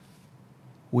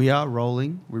We are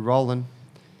rolling. We're rolling.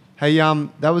 Hey,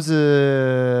 that was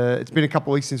it's been a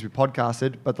couple of weeks since we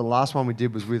podcasted, but the last one we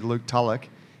did was with Luke Tulloch,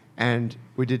 and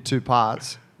we did 2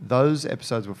 parts. Those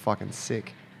episodes were fucking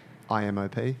sick.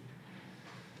 IMOP.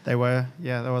 They were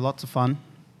lots of fun.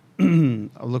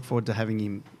 I look forward to having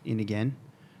him in again.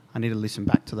 I need to listen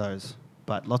back to those,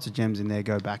 but lots of gems in there.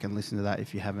 Go back and listen to that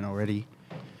if you haven't already.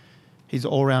 He's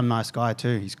an all-round nice guy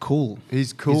too. He's cool.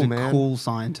 He's cool, man. He's a cool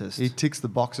scientist. He ticks the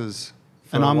boxes.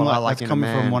 And I'm like, that's coming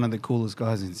from one of the coolest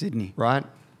guys in Sydney. Right?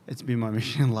 It's been my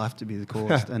mission in life to be the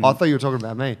coolest. And I thought you were talking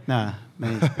about me. Nah,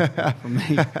 me. From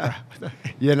me.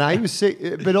 Yeah, no, he was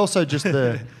sick. But also just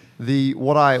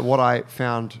what I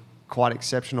found quite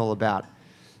exceptional about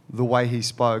the way he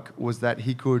spoke was that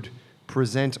he could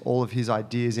present all of his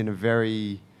ideas in a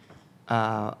very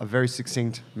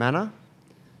succinct manner.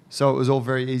 So it was all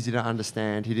very easy to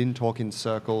understand. He didn't talk in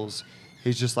circles.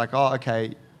 He's just like, oh,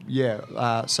 okay,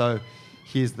 yeah. So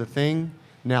here's the thing.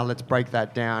 Now let's break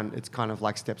that down. It's kind of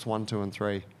like steps 1, 2, and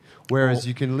 3. Whereas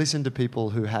you can listen to people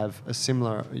who have a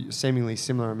seemingly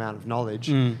similar amount of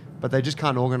knowledge, but they just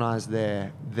can't organise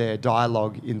their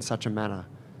dialogue in such a manner,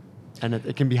 and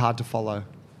it can be hard to follow.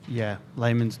 Yeah,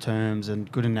 layman's terms and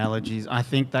good analogies. I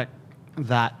think that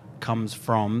comes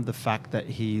from the fact that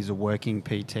he's a working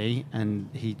PT and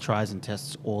he tries and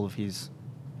tests all of his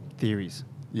theories.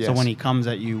 Yes. So when he comes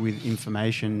at you with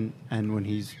information and when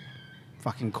he's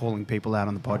fucking calling people out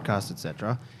on the podcast,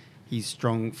 etc., his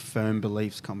strong, firm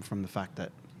beliefs come from the fact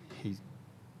that he's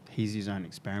his own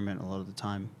experiment a lot of the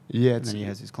time. Yeah, and then he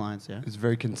has his clients. Yeah, it's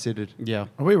very considered. Yeah.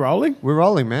 Are we rolling? We're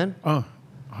rolling, man. Oh,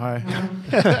 hi.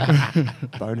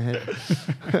 Bonehead.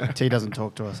 T doesn't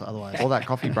talk to us otherwise. All that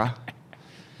coffee, bruh.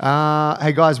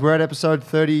 Hey guys, we're at episode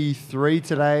 33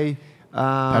 today.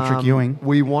 Patrick Ewing.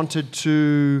 We wanted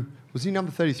to... Was he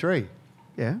number 33?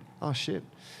 Yeah. Oh, shit.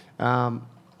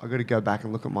 I got to go back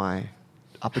and look at my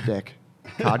Upper Deck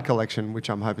card collection, which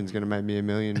I'm hoping is going to make me $1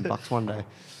 million one day.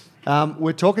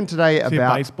 We're talking today Is he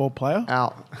about... a baseball player?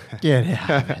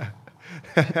 Yeah.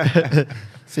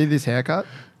 See this haircut?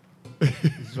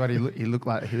 This is what he looked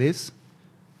like he is,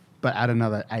 but add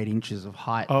another 8 inches of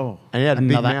height. Oh. And he had a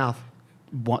big mouth.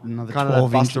 Another kind 12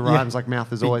 of that inches. Busta Rhymes, like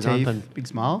mouth is Big always teeth, open. Big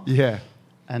smile. Yeah.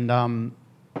 And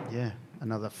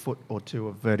another foot or 2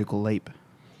 of vertical leap.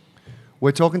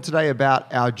 We're talking today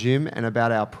about our gym and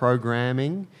about our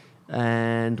programming,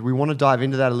 and we want to dive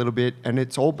into that a little bit. And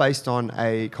it's all based on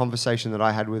a conversation that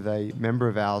I had with a member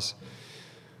of ours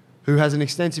who has an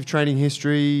extensive training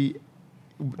history,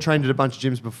 trained at a bunch of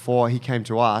gyms before he came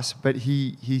to us. But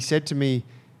he said to me,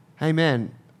 hey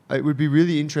man, it would be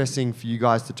really interesting for you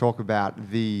guys to talk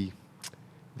about the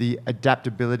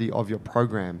adaptability of your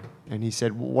program. And he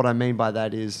said, what I mean by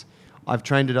that is I've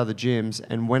trained at other gyms,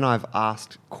 and when I've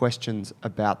asked questions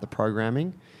about the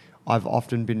programming, I've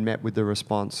often been met with the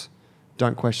response,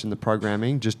 don't question the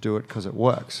programming, just do it because it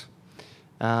works.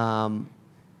 The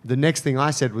next thing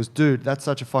I said was, dude, that's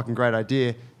such a fucking great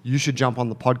idea. You should jump on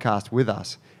the podcast with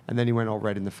us. And then he went all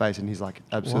red in the face, and he's like,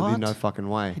 absolutely no fucking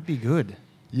way. He'd be good.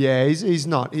 Yeah, he's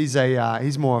not.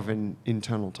 He's more of an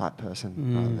internal type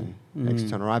person rather than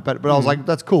external, right? But I was like,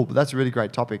 that's cool. But that's a really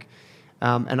great topic.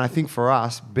 And I think for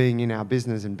us, being in our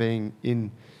business and being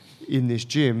in this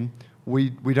gym, we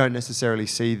don't necessarily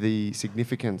see the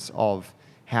significance of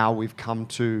how we've come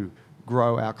to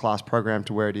grow our class program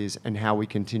to where it is and how we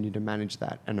continue to manage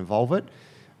that and evolve it.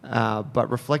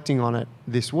 But reflecting on it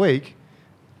this week,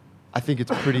 I think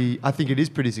it is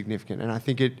pretty significant, and I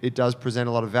think it does present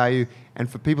a lot of value. And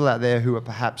for people out there who are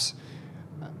perhaps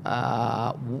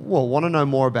want to know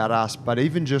more about us, but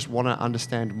even just want to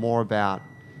understand more about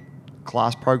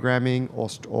class programming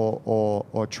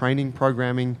or training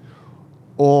programming,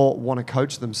 or want to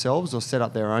coach themselves or set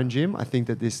up their own gym, I think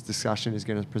that this discussion is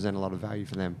going to present a lot of value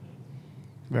for them.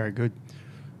 Very good.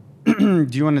 Do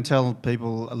you want to tell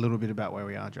people a little bit about where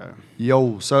we are, Joe?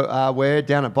 Yo, so we're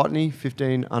down at Botany,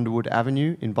 15 Underwood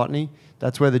Avenue in Botany.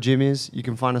 That's where the gym is. You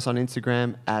can find us on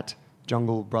Instagram at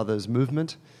Jungle Brothers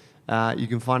Movement. You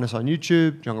can find us on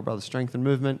YouTube, Jungle Brothers Strength and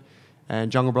Movement,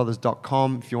 and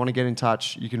junglebrothers.com. If you want to get in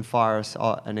touch, you can fire us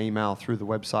an email through the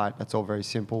website. That's all very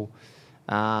simple.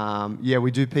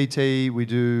 We do PT, we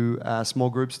do small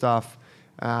group stuff.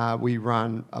 We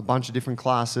run a bunch of different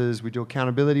classes. We do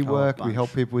accountability work. We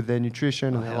help people with their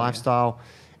nutrition and their lifestyle.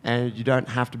 Yeah. And you don't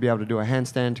have to be able to do a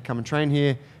handstand to come and train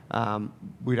here.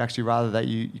 We'd actually rather that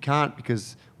you can't,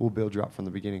 because we'll build you up from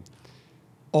the beginning.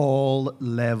 All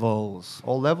levels.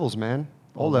 All levels, man.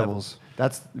 All levels.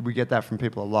 We get that from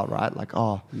people a lot, right? Like,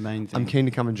 main thing. I'm keen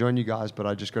to come and join you guys, but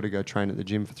I just got to go train at the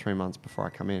gym for 3 months before I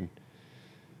come in.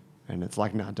 And it's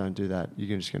like, nah, don't do that.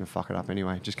 You're just going to fuck it up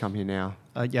anyway. Just come here now.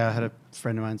 Yeah, I had a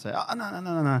friend of mine say, "Oh,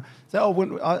 no. Say,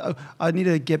 I need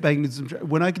to get back into some.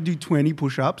 When I can do 20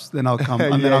 push-ups, then I'll come,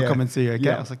 and then I'll come and see you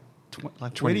again." Yeah. I was like,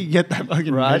 where do you get that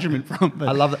fucking measurement from? But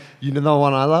I love that. You know the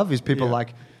one I love is people Yeah.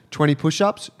 like 20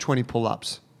 push-ups, 20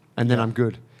 pull-ups, and then I'm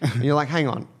good. And you're like, hang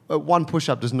on, one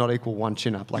push-up does not equal one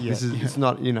chin-up. Like it's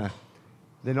not,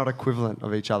 they're not equivalent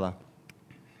of each other.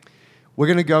 We're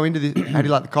going to go into the, how do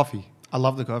you like the coffee? I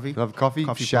love the coffee. Love coffee.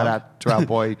 Shout out to our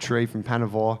boy Tree from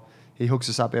Panavore. He hooks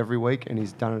us up every week, and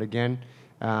he's done it again.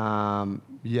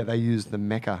 They use the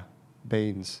Mecca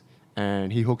beans,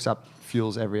 and he hooks up,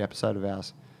 fuels every episode of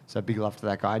ours. So big love to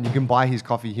that guy. And you can buy his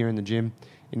coffee here in the gym,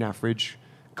 in our fridge,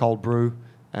 cold brew.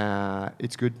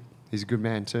 It's good. He's a good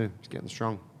man too. He's getting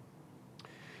strong.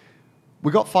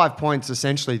 We got 5 points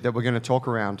essentially that we're going to talk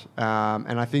around,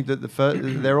 and I think that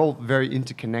they're all very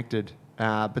interconnected.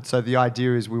 But so the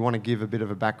idea is we want to give a bit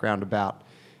of a background about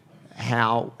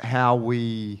how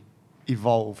we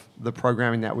evolve the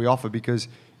programming that we offer, because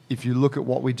if you look at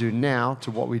what we do now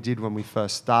to what we did when we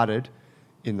first started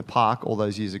in the park all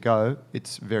those years ago,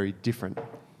 it's very different.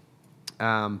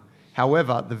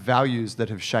 However, the values that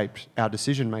have shaped our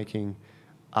decision making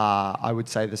are, I would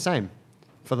say, the same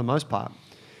for the most part.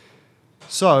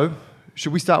 So,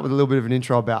 should we start with a little bit of an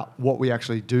intro about what we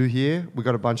actually do here? We've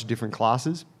got a bunch of different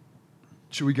classes.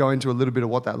 Should we go into a little bit of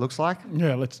what that looks like?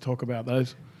 Yeah, let's talk about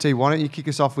those. T, why don't you kick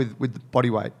us off with body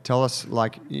weight? Tell us,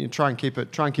 try and keep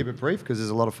it brief, because there's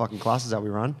a lot of fucking classes that we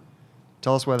run.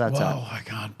 Tell us where that's at. Well, I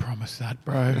can't promise that,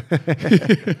 bro.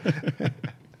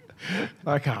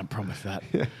 I can't promise that.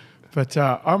 Yeah. But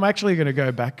I'm actually going to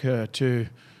go back to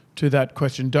that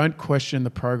question. Don't question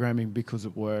the programming because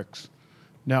it works.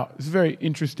 Now, it's a very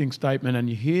interesting statement, and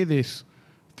you hear this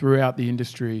throughout the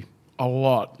industry a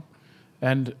lot.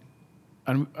 And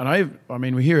I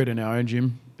mean, we hear it in our own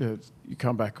gym. You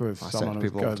come back with someone who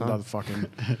goes to another fucking,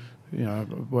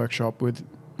 workshop with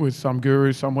some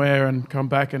guru somewhere, and come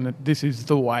back and this is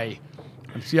the way.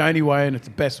 It's the only way, and it's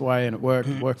the best way, and it works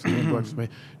for me, it works for me.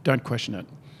 Don't question it.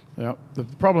 The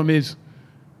problem is,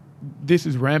 this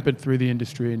is rampant through the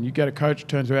industry, and you get a coach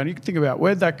turns around. You can think about,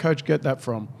 where'd that coach get that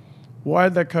from? Why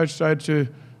did that coach say to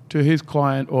his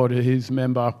client or to his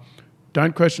member,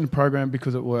 don't question the program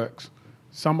because it works?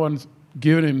 Someone's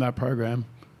given him that program,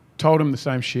 told him the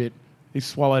same shit, he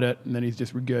swallowed it, and then he's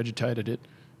just regurgitated it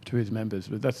to his members.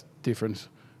 But that's the difference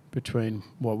between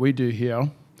what we do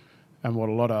here and what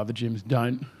a lot of other gyms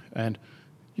don't. And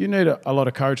you need a lot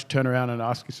of courage to turn around and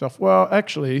ask yourself, well,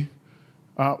 actually,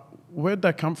 where'd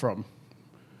that come from?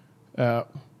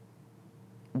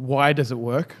 Why does it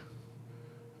work?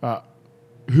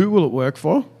 Who will it work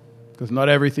for? Because not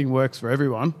everything works for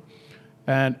everyone.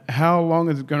 And how long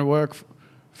is it going to work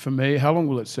for me? How long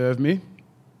will it serve me?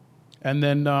 And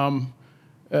then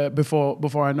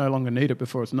before I no longer need it,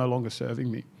 before it's no longer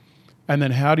serving me. And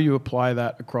then how do you apply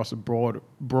that across a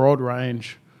broad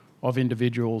range of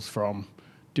individuals from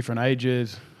different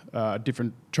ages,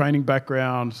 different training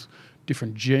backgrounds,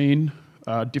 different gene,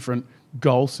 different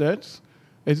goal sets?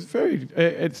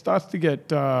 It starts to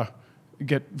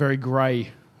get very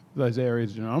grey, those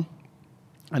areas, And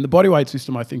the bodyweight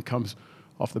system, I think, comes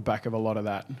off the back of a lot of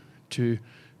that, to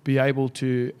be able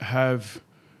to have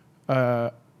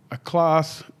a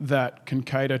class that can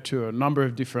cater to a number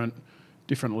of different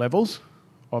levels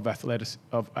of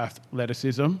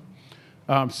athleticism,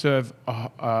 serve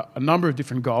a number of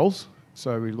different goals.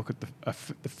 So we look at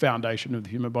the foundation of the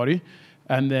human body,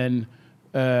 and then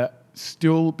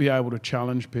still be able to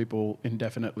challenge people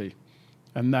indefinitely.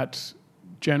 And that's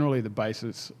generally the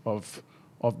basis of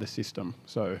the system.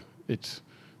 So it's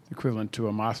equivalent to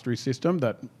a mastery system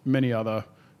that many other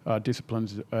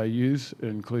disciplines use,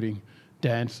 including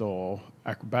dance or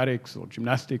acrobatics or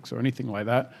gymnastics or anything like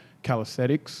that,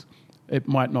 calisthenics. It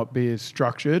might not be as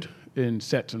structured in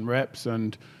sets and reps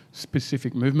and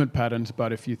specific movement patterns,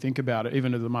 but if you think about it,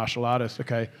 even as a martial artist,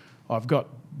 okay, I've got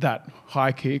that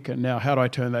high kick, and now how do I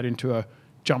turn that into a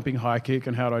jumping high kick,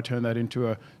 and how do I turn that into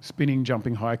a spinning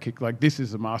jumping high kick? Like, this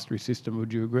is a mastery system,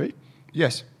 would you agree?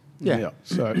 Yes. Yeah.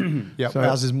 So,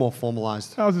 ours is more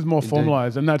formalised. Ours is more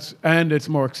formalised, and it's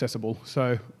more accessible.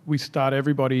 So we start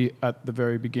everybody at the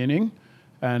very beginning,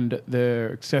 and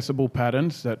they're accessible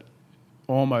patterns that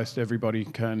almost everybody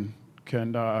can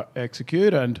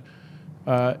execute. And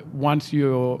once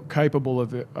you're capable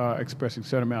of expressing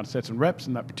certain amount of sets and reps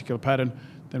in that particular pattern,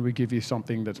 then we give you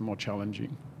something that's more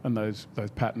challenging. And those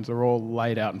patterns are all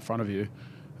laid out in front of you,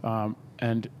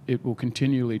 and it will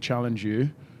continually challenge you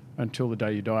until the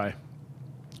day you die.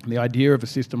 And the idea of a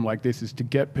system like this is to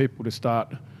get people to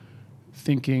start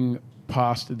thinking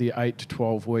past the 8 to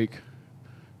 12 week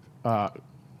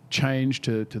change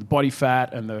to the body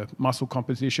fat and the muscle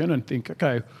composition and think,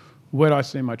 okay, where do I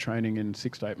see my training in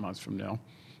 6 to 8 months from now?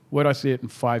 Where do I see it in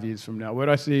 5 years from now? Where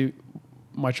do I see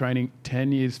my training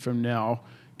 10 years from now?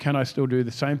 Can I still do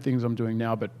the same things I'm doing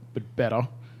now, but better?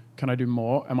 Can I do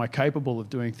more? Am I capable of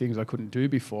doing things I couldn't do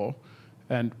before?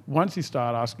 And once you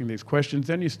start asking these questions,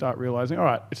 then you start realizing, all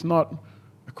right, it's not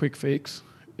a quick fix.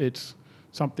 It's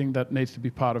something that needs to be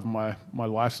part of my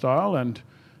lifestyle and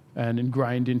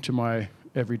ingrained into my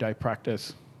everyday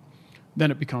practice. Then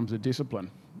it becomes a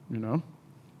discipline, you know?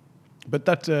 But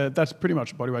that's pretty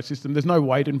much a bodyweight system. There's no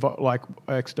weight involved, like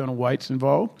external weights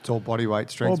involved. It's all bodyweight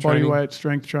strength All training. bodyweight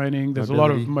strength training. There's a lot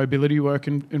of mobility work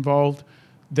involved.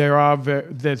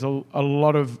 There's a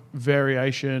lot of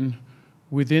variation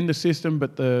within the system,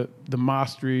 but the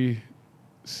mastery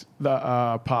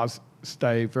paths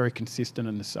stay very consistent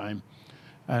and the same.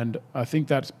 And I think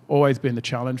that's always been the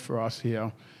challenge for us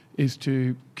here, is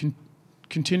to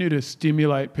continue to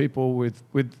stimulate people with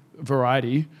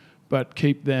variety, but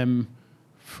keep them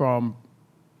from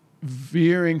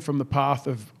veering from the path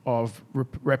of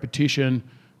repetition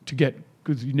to get,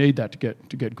 because you need that to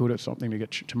get good at something,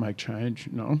 to make change,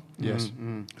 you know? Yes.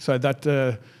 Mm-hmm. So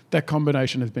that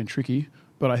combination has been tricky,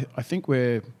 but I think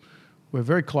we're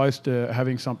very close to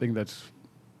having something that's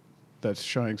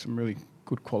showing some really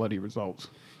good quality results.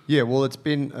 Yeah, well, it's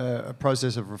been a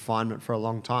process of refinement for a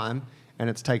long time, and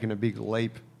it's taken a big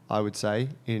leap, I would say,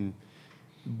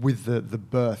 with the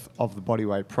birth of the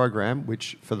bodyweight program,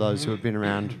 which for those who have been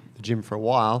around the gym for a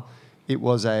while, it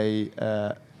was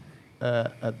the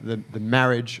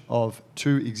marriage of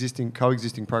two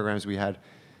coexisting programs we had,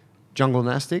 Jungle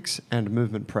Gymnastics and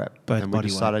Movement Prep. Both and we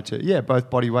bodyweight. decided both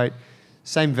bodyweight,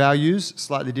 same values,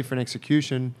 slightly different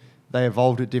execution. They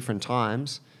evolved at different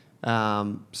times.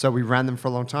 So we ran them for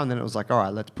a long time. Then it was like, all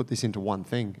right, let's put this into one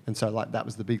thing. And so that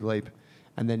was the big leap.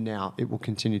 And then now it will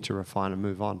continue to refine and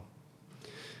move on.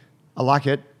 I like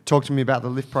it. Talk to me about the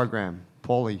lift program.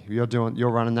 Paulie, you're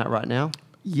running that right now?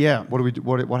 Yeah. What do we do?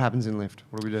 What happens in lift?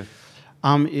 What do we do?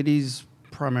 It is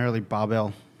primarily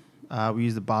barbell. We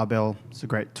use the barbell. It's a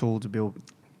great tool to build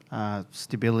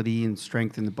stability and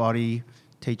strength in the body,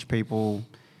 teach people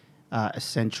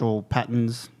essential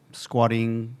patterns,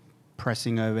 squatting,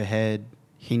 pressing overhead,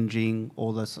 hinging,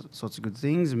 all those sorts of good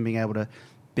things, and being able to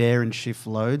bear and shift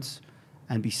loads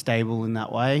and be stable in that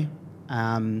way.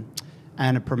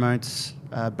 And it promotes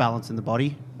balance in the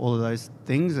body, all of those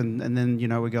things. And then,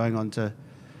 we're going on to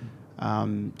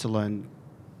learn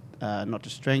not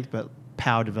just strength, but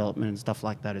power development and stuff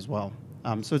like that as well.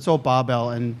 So it's all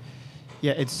barbell. And,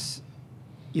 it's,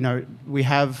 we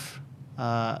have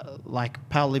like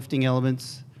powerlifting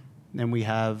elements, then we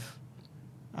have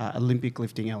Olympic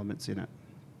lifting elements in it.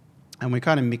 And we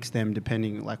kind of mix them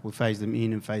depending, like we'll phase them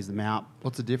in and phase them out.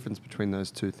 What's the difference between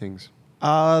those two things?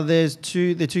 They're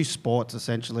two sports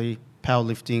essentially.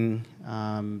 Powerlifting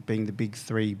being the big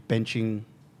three: benching,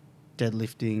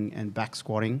 deadlifting, and back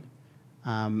squatting.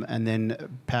 And then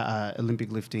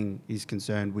Olympic lifting is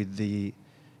concerned with the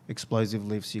explosive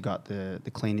lifts. You got the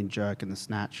clean and jerk and the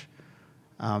snatch.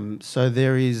 So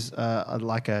there is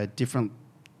a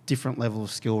different level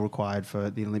of skill required for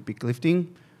the Olympic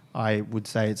lifting. I would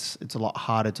say it's a lot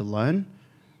harder to learn.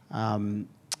 And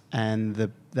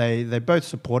they both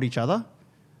support each other.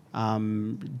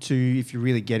 If you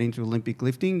really get into Olympic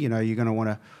lifting, you're going to want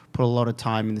to put a lot of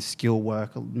time in the skill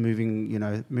work, moving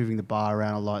the bar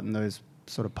around a lot in those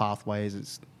sort of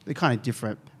pathways. They're kind of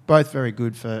different. Both very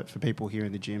good for people here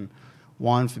in the gym.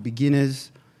 One for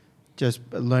beginners, just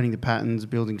learning the patterns,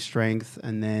 building strength,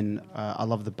 and then I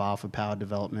love the bar for power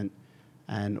development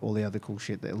and all the other cool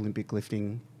shit that Olympic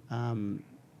lifting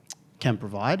can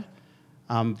provide.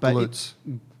 But Glutes.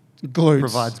 Glutes.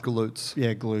 Provides glutes.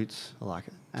 Yeah, glutes. I like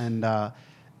it. And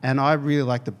I really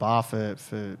like the bar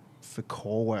for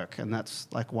core work, and that's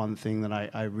like one thing that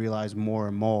I realize more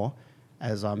and more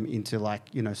as I'm into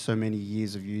so many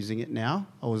years of using it now.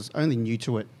 I was only new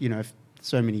to it,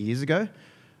 so many years ago,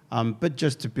 but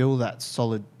just to build that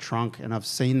solid trunk, and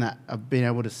I've been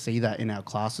able to see that in our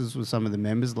classes with some of the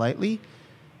members lately,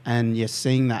 and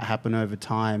seeing that happen over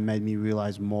time made me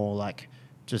realize more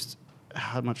just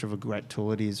how much of a great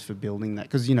tool it is for building that.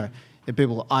 Because,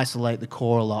 people isolate the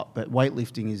core a lot, but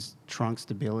weightlifting is trunk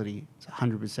stability. It's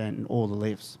 100% in all the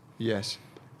lifts. Yes.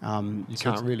 You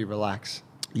So can't really relax.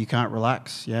 you can't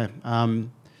relax, yeah.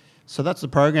 So that's the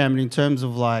program. And in terms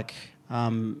of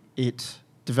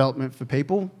development for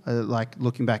people,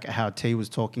 looking back at how T was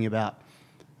talking about,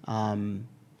 having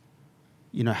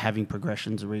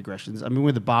progressions or regressions. I mean,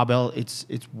 with the barbell, it's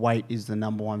weight is the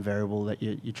number one variable that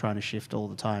you're trying to shift all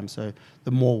the time. So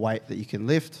the more weight that you can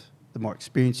lift, the more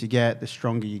experience you get, the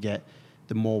stronger you get,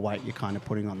 the more weight you're kind of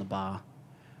putting on the bar.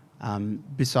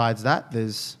 Besides that,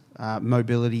 there's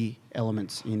mobility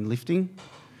elements in lifting.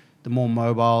 The more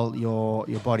mobile your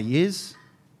body is,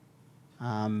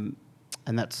 and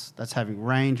that's having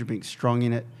range or being strong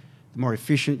in it, the more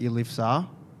efficient your lifts are,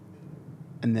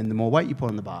 and then the more weight you put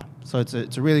on the bar. So it's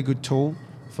a really good tool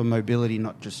for mobility,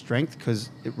 not just strength, because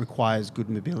it requires good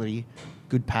mobility,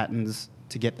 good patterns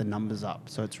to get the numbers up.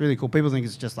 So it's really cool. People think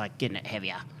it's just like getting it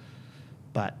heavier,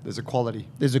 but There's a quality.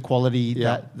 there's a quality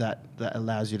Yeah. that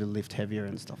allows you to lift heavier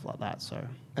and stuff like that. So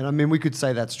And I mean, we could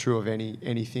say that's true of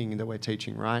anything that we're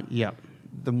teaching, right? yeah,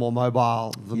 The more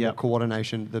mobile, the more Yep.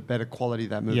 coordination, the better quality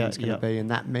that movement's going to yep. be. And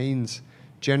that means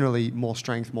generally more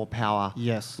strength, more power,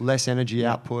 yes, less energy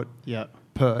output yeah,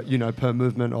 per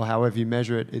movement or however you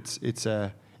measure it.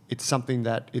 It's something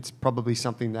that it's probably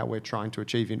something that we're trying to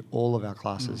achieve in all of our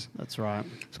classes. that's right.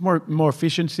 It's more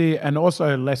efficiency and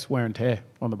also less wear and tear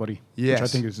on the body, which I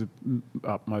Yes. think is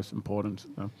the most important.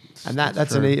 And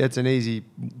that's an easy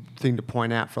thing to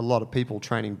point out for a lot of people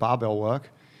training barbell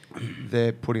work.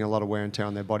 They're putting a lot of wear and tear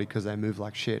on their body because they move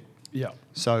like shit. Yeah.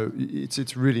 So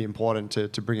it's really important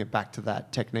to bring it back to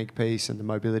that technique piece and the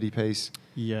mobility piece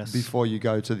Yes. before you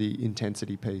go to the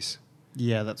intensity piece.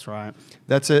 Yeah, that's right.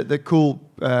 That's the cool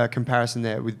comparison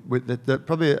there with that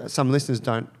probably some listeners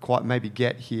don't quite maybe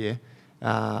get here.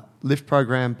 Lift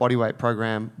program, bodyweight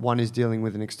program, one is dealing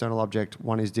with an external object,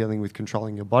 one is dealing with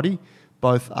controlling your body.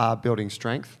 Both are building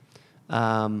strength.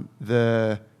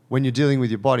 When you're dealing with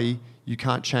your body, you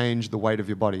can't change the weight of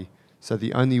your body. So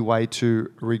the only way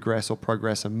to regress or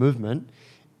progress a movement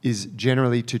is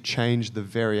generally to change the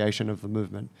variation of the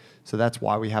movement. So that's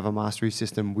why we have a mastery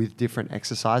system with different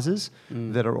exercises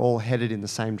that are all headed in the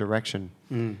same direction,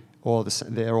 or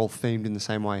they're all themed in the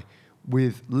same way.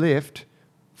 With lift,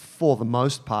 for the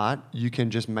most part, you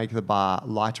can just make the bar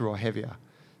lighter or heavier.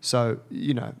 So,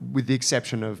 with the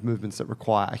exception of movements that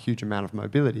require a huge amount of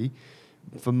mobility,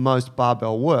 for most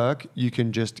barbell work, you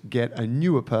can just get a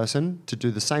newer person to do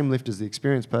the same lift as the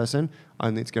experienced person,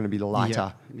 only it's going to be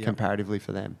lighter comparatively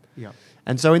for them. Yeah.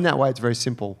 And so in that way, it's very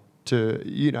simple to,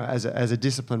 as a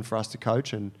discipline for us to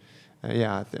coach. And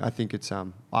I think it's,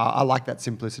 I like that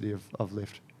simplicity of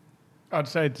lift. I'd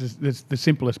say it's the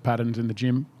simplest patterns in the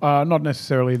gym. Not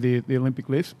necessarily the Olympic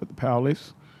lifts, but the power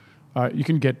lifts. You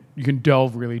can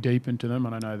delve really deep into them,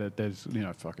 and I know that there's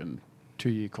fucking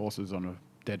 2-year courses on a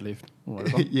deadlift or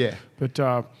whatever. Yeah. But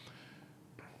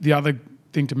the other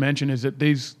thing to mention is that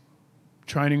these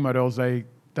training models they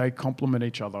complement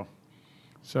each other.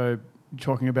 So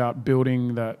talking about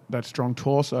building that strong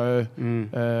torso,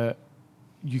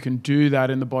 you can do that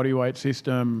in the bodyweight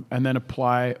system and then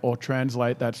apply or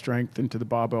translate that strength into the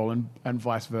barbell and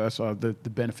vice versa. The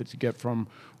benefits you get from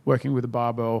working with a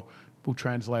barbell will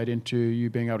translate into you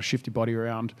being able to shift your body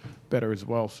around better as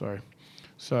well.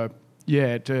 So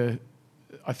yeah,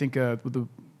 I think one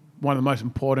of the most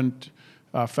important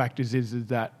factors is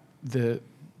that the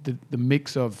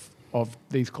mix of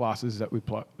these classes that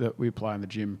we apply in the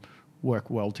gym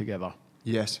work well together.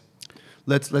 Yes.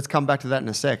 Let's come back to that in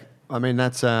a sec. I mean,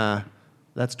 that's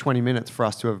 20 minutes for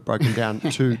us to have broken down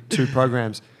two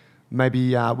programs.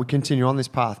 Maybe we continue on this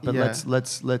path, but Yeah.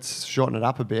 let's shorten it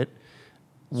up a bit.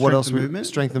 Strength else? and movement?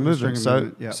 Strength and movement. Strength and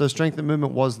movement, yeah. So strength and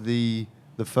movement was the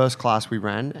first class we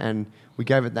ran, and we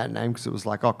gave it that name because it was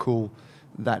like, oh, cool,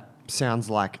 that sounds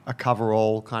like a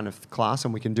cover-all kind of class,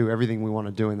 and we can do everything we want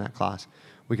to do in that class.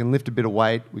 We can lift a bit of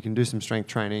weight, we can do some strength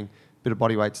training, bit of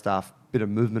bodyweight stuff, bit of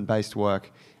movement-based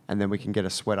work, and then we can get a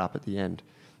sweat up at the end.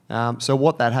 So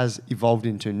what that has evolved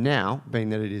into now, being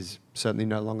that it is certainly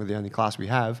no longer the only class we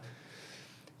have,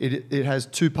 it has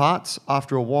 2 parts.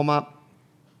 After a warm-up,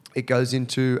 it goes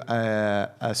into a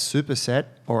superset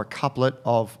or a couplet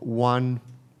of one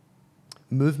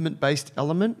movement-based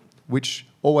element, which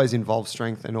always involves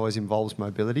strength and always involves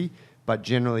mobility, but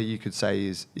generally you could say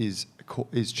is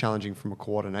challenging from a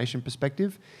coordination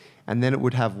perspective. And then it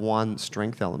would have one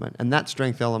strength element. And that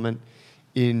strength element,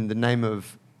 in the name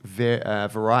of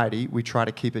variety, we try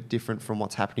to keep it different from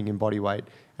what's happening in bodyweight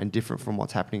and different from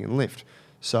what's happening in lift.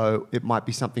 So it might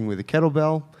be something with a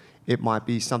kettlebell. It might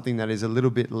be something that is a little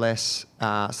bit less,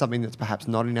 something that's perhaps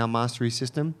not in our mastery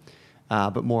system,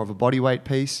 but more of a bodyweight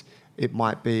piece. It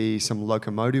might be some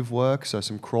locomotive work, so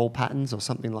some crawl patterns or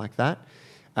something like that.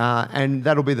 And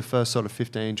that'll be the first sort of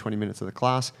 15, 20 minutes of the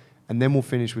class. And then we'll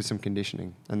finish with some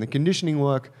conditioning. And the conditioning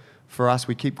work, for us,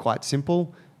 we keep quite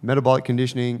simple. Metabolic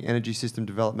conditioning, energy system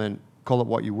development, call it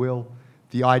what you will.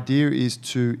 The idea is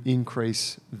to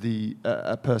increase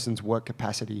a person's work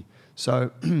capacity.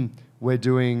 So we're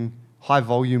doing high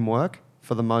volume work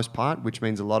for the most part, which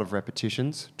means a lot of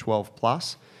repetitions, 12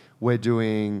 plus. we're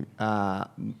doing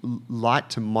light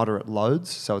to moderate loads,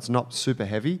 so it's not super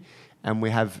heavy, and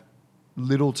we have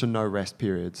little to no rest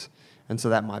periods. And so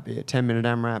that might be a 10-minute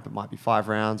AMRAP, it might be 5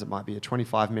 rounds, it might be a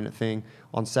 25-minute thing.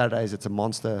 On Saturdays, it's a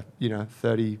monster,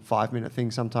 35-minute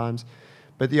thing sometimes.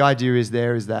 But the idea is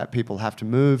that people have to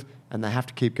move and they have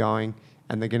to keep going,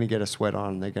 and they're going to get a sweat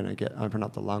on, and they're going to open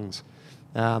up the lungs,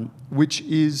 which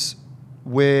is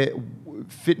where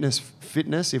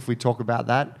fitness, if we talk about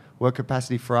that, work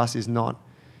capacity for us is not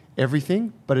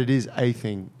everything, but it is a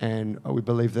thing. And we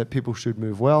believe that people should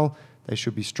move well, they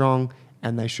should be strong,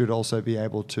 and they should also be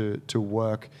able to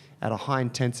work at a high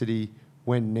intensity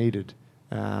when needed.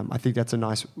 I think that's a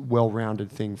nice,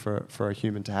 well-rounded thing for a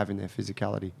human to have in their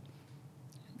physicality.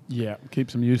 Yeah,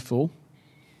 keeps them youthful.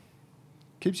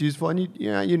 Keeps you useful, and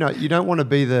you don't want to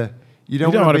be the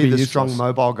strong useless.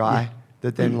 mobile guy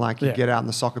that then you get out on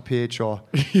the soccer pitch, or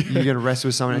you're going to wrestle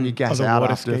with someone and you gas On the out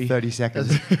water after ski. 30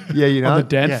 seconds. Yeah, On the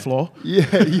dance floor. Yeah.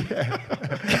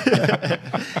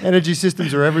 Energy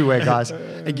systems are everywhere, guys.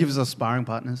 It gives us sparring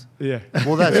partners. Yeah.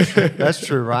 Well, that's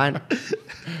true, right?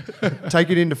 Take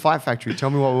it into Fight Factory.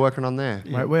 Tell me what we're working on there.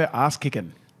 Mate, we're ass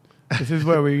kicking. This is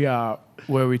where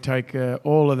we take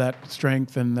all of that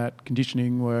strength and that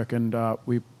conditioning work, and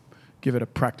we give it a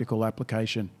practical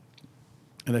application.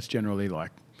 And that's generally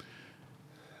like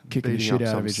kicking the Beating shit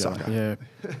up out of some each sucker. other.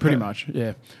 Yeah, pretty much.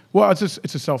 Yeah. Well, it's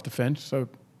a self-defense. So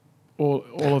all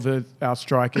of our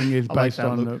striking is I like based that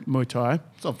on look. Muay Thai.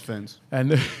 Self-defense.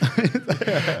 And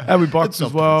and we box It's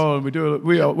as well, and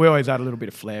we always add a little bit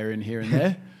of flair in here and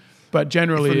there, but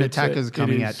generally If an it's attacker's it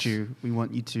coming is- at you, we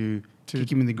want you to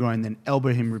kick him in the groin, then elbow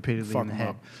him repeatedly Fuck in the him head,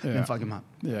 up. Yeah. then fuck him up.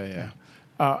 Yeah.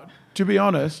 To be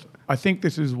honest, I think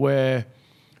this is where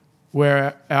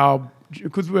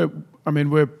because we're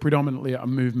predominantly a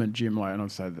movement gym, like, and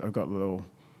I've got little,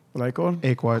 what are they called?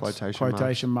 Air quotes.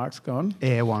 Quotation marks gone.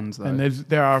 Air ones, though. And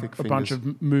there are Thick a bunch fingers.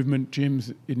 of movement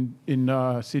gyms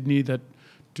in Sydney that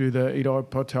do the Ido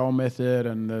Patel method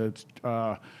and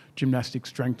the gymnastic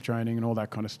strength training and all that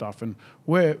kind of stuff. And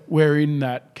we're in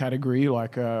that category, we're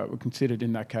considered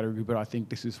in that category. But I think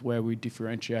this is where we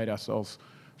differentiate ourselves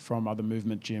from other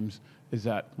movement gyms. Is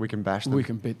that We can bash them. we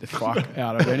can beat the fuck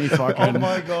out of any fucking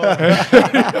God.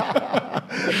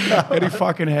 any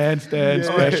fucking handstand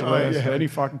specialist, any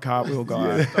fucking cartwheel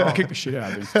guy. I kick the shit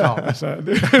out of him. So,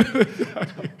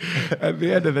 at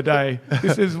the end of the day,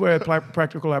 this is where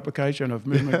practical application of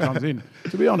movement comes in,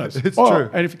 to be honest. It's true.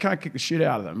 And if you can't kick the shit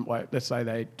out of them, like let's say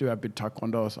they do have a bit of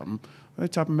taekwondo or something, they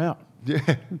tap them out. Yeah.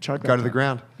 Choke Go that to the guy.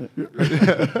 ground.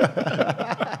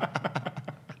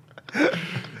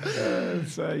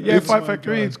 So Fight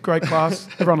Factory, it's a great class.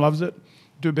 Everyone loves it.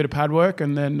 Do a bit of pad work,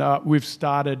 and then we've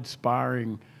started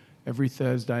sparring every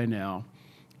Thursday now,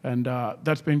 and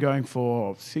that's been going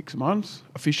for 6 months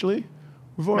officially.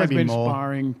 We've always Maybe been more.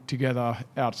 sparring together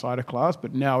outside of class,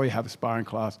 but now we have a sparring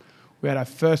class. We had our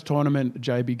first tournament at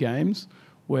JB Games,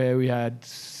 where we had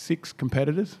 6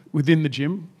 competitors within the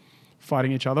gym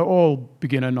fighting each other, all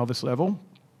beginner, novice level,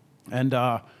 and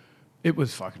it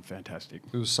was fucking fantastic.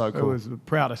 It was so It cool. was the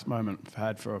proudest moment I've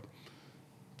had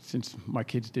since my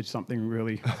kids did something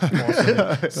really awesome that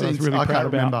I was Since really I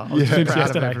proud can't about. remember. I was Since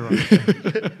proud of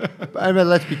yesterday. But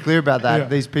let's be clear about that. Yeah.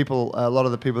 These people, a lot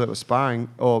of the people that were sparring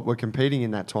or were competing in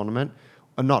that tournament,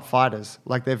 are not fighters.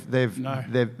 Like No.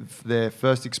 their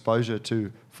first exposure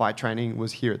to fight training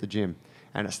was here at the gym,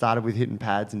 and it started with hitting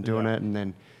pads and doing Yeah. it, and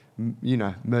then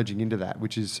merging into that,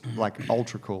 which is like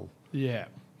ultra cool. Yeah.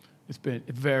 It's been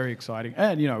very exciting.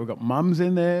 And, we've got mums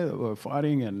in there that were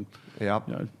fighting, and Yep.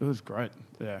 it was great.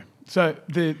 Yeah. So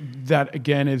that,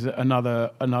 again, is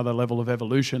another level of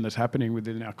evolution that's happening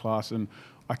within our class, and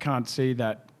I can't see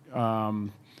that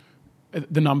the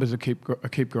numbers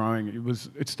keep growing.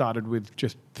 It started with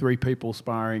just 3 people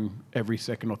sparring every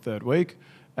second or third week,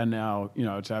 and now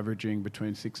it's averaging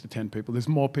between 6 to 10 people. There's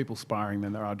more people sparring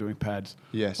than there are doing pads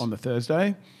Yes. on the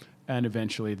Thursday, and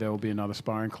eventually there will be another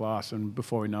sparring class. And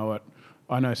before we know it,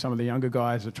 I know some of the younger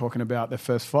guys are talking about their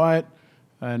first fight,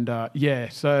 and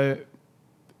so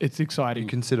it's exciting. You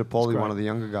consider Paulie great. one of the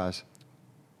younger guys.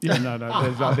 No,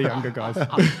 there's other younger guys.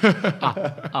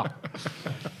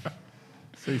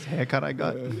 See his haircut I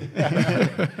got?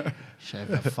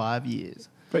 Shaved for 5 years.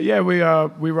 But yeah, we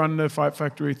run the Fight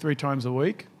Factory 3 times a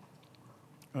week,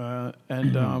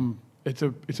 and it's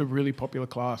a really popular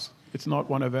class. It's not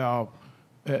one of our.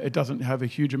 It doesn't have a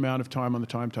huge amount of time on the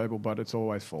timetable, but it's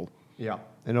always full. Yeah.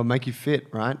 And it'll make you fit,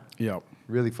 right? Yeah.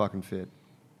 Really fucking fit.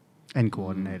 And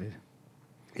coordinated.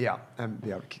 Yeah. And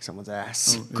be able to kick someone's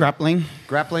ass. Grappling.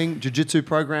 Grappling, jiu-jitsu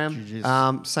program,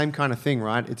 Jiu-jitsu. same kind of thing,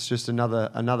 right? It's just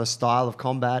another style of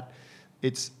combat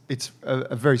it's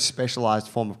a very specialized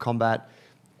form of combat.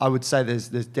 I would say there's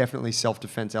definitely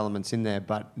self-defense elements in there,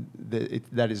 but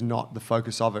that is not the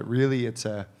focus of it. Really, it's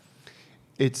a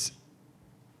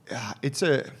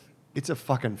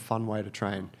fucking fun way to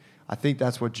train. I think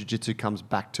that's what jiu-jitsu comes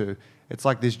back to. It's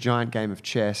like this giant game of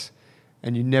chess,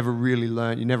 and you never really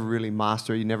learn, you never really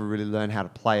master it, you never really learn how to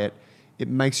play it. It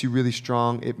makes you really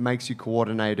strong, it makes you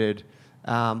coordinated,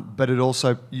 but it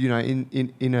also,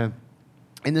 in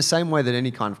the same way that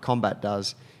any kind of combat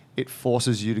does, it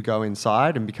forces you to go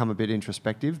inside and become a bit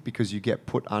introspective because you get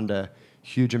put under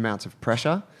huge amounts of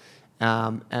pressure.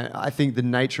 And I think the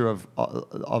nature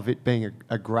of it being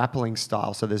a grappling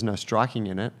style, so there's no striking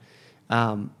in it,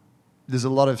 there's a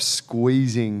lot of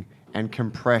squeezing and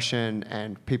compression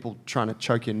and people trying to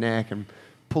choke your neck and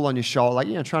pull on your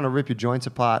shoulder, trying to rip your joints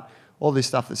apart, all this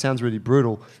stuff that sounds really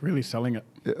brutal. It's really selling it.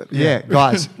 Yeah,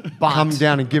 guys, come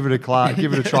down and give it a try. You're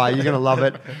going to love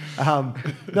it.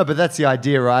 No, but that's the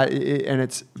idea,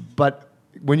 right? But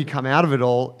when you come out of it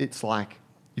all, it's like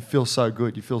you feel so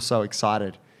good. You feel so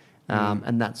excited.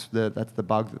 And that's the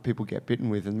bug that people get bitten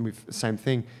with. And we've the same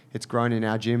thing. It's grown in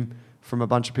our gym from a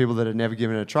bunch of people that had never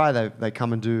given it a try. They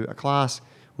come and do a class.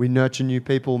 We nurture new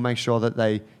people, make sure that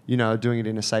they, are doing it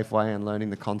in a safe way and learning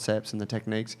the concepts and the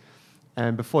techniques.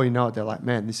 And before you know it, they're like,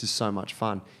 man, this is so much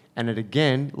fun. And it,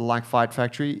 again, like Fight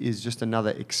Factory, is just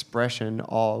another expression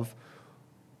of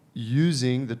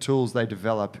using the tools they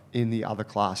develop in the other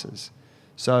classes.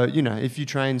 So, if you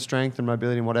train strength and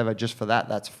mobility and whatever just for that,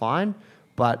 that's fine.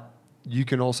 But you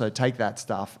can also take that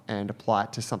stuff and apply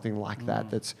it to something like that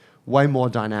that's way more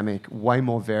dynamic, way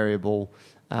more variable,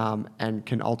 and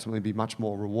can ultimately be much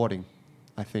more rewarding,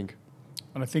 I think.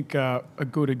 And I think a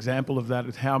good example of that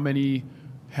is how many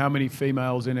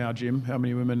females in our gym, how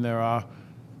many women there are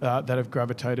that have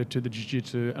gravitated to the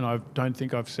jiu-jitsu. And I don't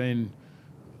think I've seen...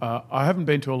 I haven't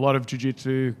been to a lot of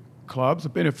jiu-jitsu clubs.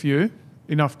 I've been a few,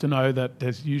 enough to know that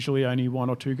there's usually only one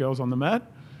or two girls on the mat.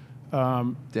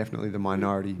 Definitely the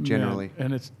minority, generally. Yeah,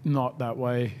 and it's not that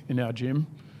way in our gym.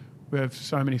 We have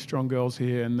so many strong girls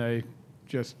here, and they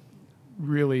just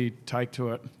really take to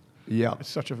it. Yeah. It's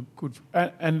such a good...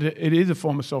 And it is a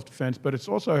form of self-defense, but it's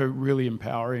also really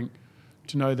empowering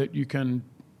to know that you can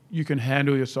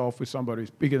handle yourself with somebody who's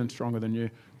bigger and stronger than you.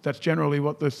 That's generally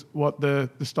what the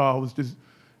style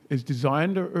is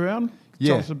designed around.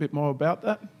 Yeah. Tell us a bit more about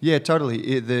that. Yeah, totally.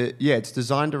 It's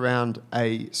designed around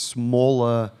a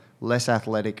smaller, less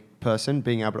athletic person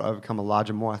being able to overcome a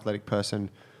larger, more athletic person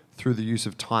through the use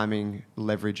of timing,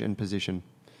 leverage, and position.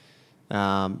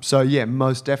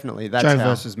 Most definitely. That's Joe how,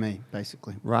 versus me,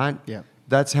 basically. right? Yeah.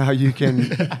 That's how you can,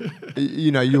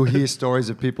 you'll hear stories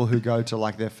of people who go to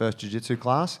like their first jiu-jitsu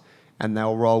class and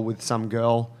they'll roll with some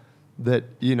girl that,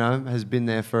 has been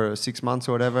there for 6 months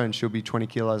or whatever, and she'll be 20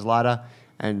 kilos lighter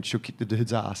and she'll kick the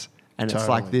dude's ass. And It's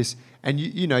like this. And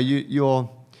I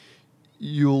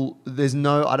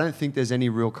don't think there's any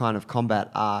real kind of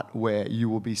combat art where you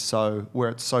will be where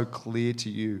it's so clear to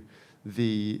you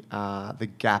the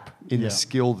gap in the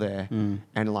skill there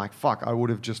and like, fuck, I would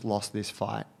have just lost this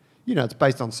fight. It's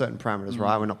based on certain parameters,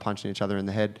 right? We're not punching each other in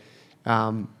the head.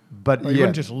 You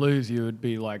wouldn't just lose, you would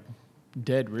be like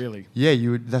dead, really. Yeah,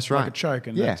 you would. That's right. Like a choke,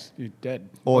 and you're dead.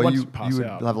 Or once you pass would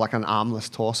out. have like an armless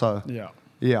torso. Yeah.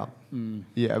 Yeah.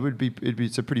 Yeah,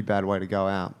 it's a pretty bad way to go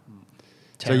out.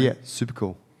 Terry. So yeah, super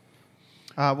cool.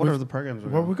 What are the programs?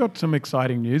 Well, we've got some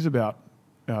exciting news about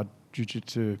our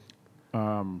jiu-jitsu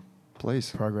Please.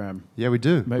 program. Yeah, we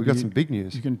do. Maybe We've got some big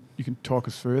news. You can talk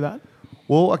us through that.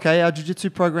 Well, okay, our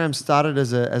jiu-jitsu program started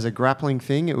as a grappling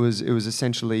thing. It was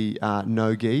essentially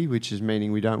no-gi, which is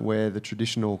meaning we don't wear the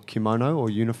traditional kimono or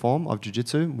uniform of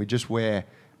jiu-jitsu. We just wear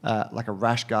like a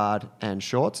rash guard and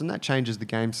shorts, and that changes the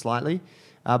game slightly.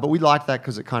 But we liked that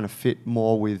because it kind of fit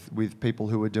more with people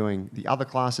who were doing the other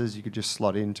classes. You could just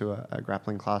slot into a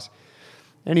grappling class.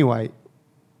 Anyway,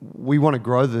 we want to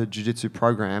grow the jiu-jitsu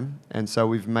program, and so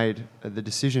we've made the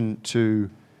decision to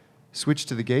switch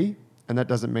to the gi. And that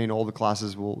doesn't mean all the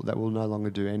classes will no longer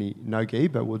do any no-gi,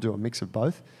 but we'll do a mix of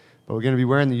both. But we're going to be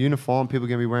wearing the uniform. People are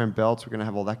going to be wearing belts. We're going to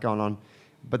have all that going on.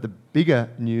 But the bigger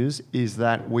news is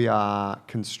that we are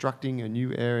constructing a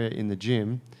new area in the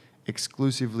gym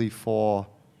exclusively for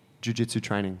jiu-jitsu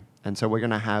training. And so we're going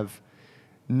to have,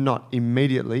 not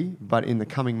immediately, but in the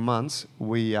coming months,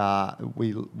 we're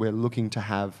looking to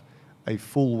have a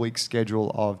full week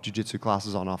schedule of jiu-jitsu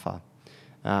classes on offer.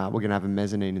 We're going to have a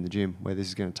mezzanine in the gym where this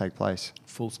is going to take place.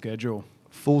 Full schedule.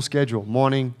 Full schedule.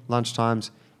 Morning,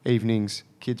 lunchtimes, evenings,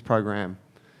 kids program.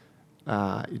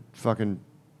 Fucking...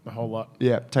 The whole lot.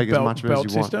 Yeah, take as much of it as you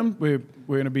want. Belt system. We're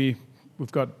going to be...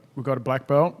 We've got a black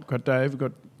belt. We've got Dave. We've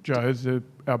got Joe, who's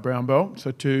our brown belt.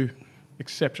 So 2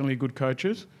 exceptionally good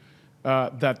coaches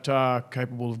that are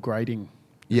capable of grading.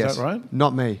 Yes. Is that right?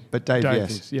 Not me, but Dave,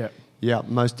 yes. is, yeah. Yeah,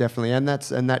 most definitely. And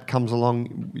that comes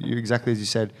along, exactly as you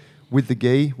said, with the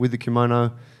gi, with the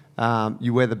kimono.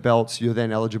 You wear the belts, you're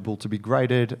then eligible to be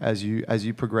graded as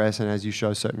you progress and as you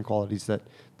show certain qualities that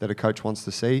a coach wants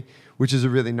to see, which is a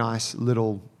really nice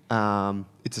little,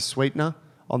 it's a sweetener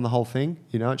on the whole thing.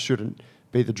 You know, it shouldn't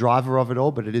be the driver of it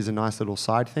all, but it is a nice little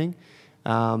side thing.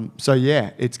 So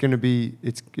yeah, it's gonna be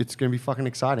fucking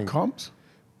exciting. Comps?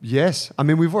 Yes, I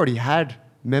mean we've already had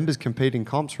members compete in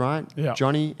comps, right? Yeah.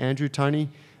 Johnny, Andrew, Tony,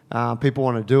 people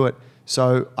want to do it.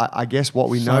 So I guess what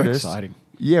we So noticed, exciting.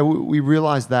 yeah, we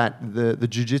realized that the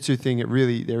jiu-jitsu thing,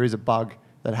 there is a bug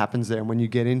that happens there, and when you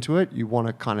get into it, you want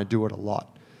to kind of do it a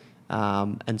lot,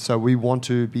 and so we want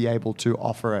to be able to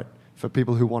offer it for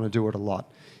people who want to do it a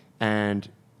lot. And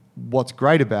what's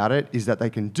great about it is that they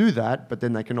can do that, but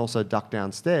then they can also duck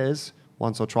downstairs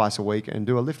once or twice a week and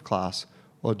do a lift class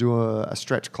or do a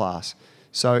stretch class.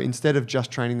 So instead of just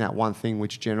training that one thing,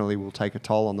 which generally will take a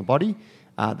toll on the body,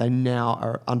 they now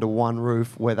are under one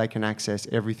roof where they can access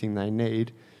everything they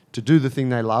need to do the thing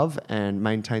they love and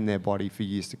maintain their body for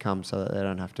years to come so that they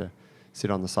don't have to sit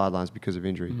on the sidelines because of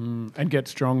injury. And get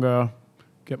stronger,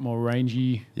 get more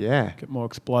rangy, Yeah. get more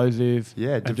explosive.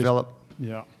 Yeah, and just- develop.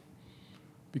 yeah.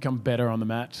 Become better on the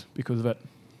mats because of it.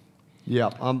 Yeah,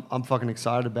 I'm fucking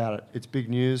excited about it. It's big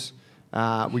news.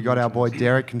 We got our boy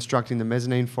Derek constructing the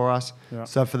mezzanine for us. Yeah.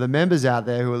 So for the members out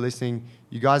there who are listening,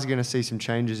 you guys are going to see some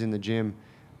changes in the gym.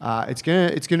 It's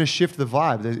gonna shift the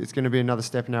vibe. It's going to be another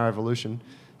step in our evolution.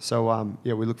 So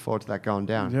yeah, we look forward to that going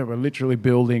down. Yeah, we're literally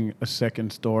building a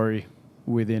second story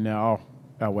within our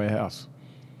warehouse,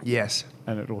 Yes.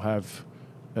 and it'll have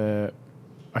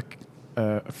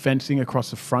fencing across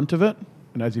the front of it.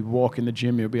 And as you walk in the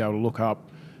gym, you'll be able to look up,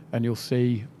 and you'll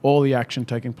see all the action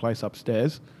taking place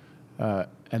upstairs, and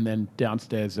then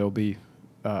downstairs there'll be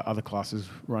other classes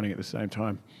running at the same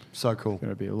time. So cool.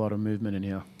 Going to be a lot of movement in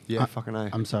here. Yeah, fucking A.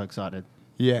 I'm so excited.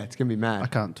 Yeah, it's going to be I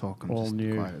mad. can't talk. I'm All just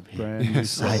new, quiet here. brand new.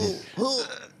 Excited.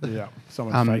 Yeah,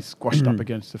 someone's face squashed up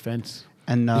against the fence.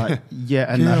 And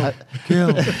yeah, and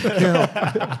Kill.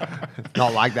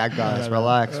 Not like that, guys.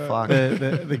 Relax. Fuck.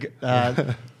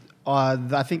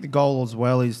 I think the goal as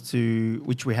well is to,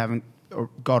 which we haven't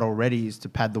got already, is to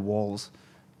pad the walls.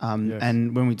 Yes.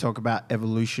 And when we talk about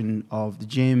evolution of the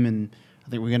gym, and I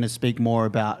think we're going to speak more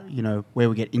about, you know, where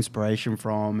we get inspiration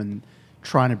from and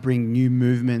trying to bring new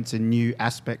movements and new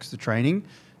aspects to training.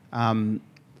 I mean,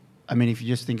 if you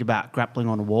just think about grappling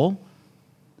on a wall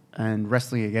and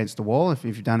wrestling against the wall, if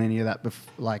you've done any of that,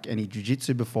 like any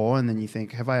jiu-jitsu before, and then you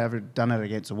think, have I ever done it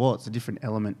against a wall? It's a different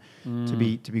element to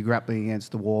be grappling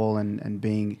against the wall and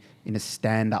being in a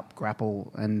stand-up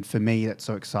grapple. And for me, that's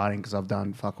so exciting because I've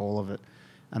done fuck all of it.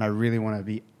 And I really want to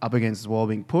be up against the wall,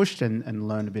 being pushed and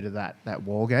learn a bit of that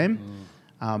wall game.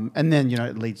 And then, you know,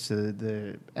 it leads to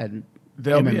the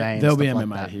There'll MMA be and there'll be stuff like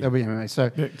MMA that. here. There'll be MMA. So,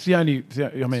 It's the only.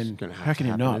 I mean, It's gonna have how to can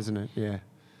you happen, not? isn't it? Yeah.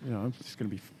 You know, it's going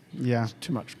to be yeah. it's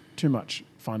too much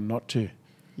fun not to.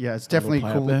 Yeah, it's A little definitely play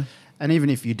up cool. there. And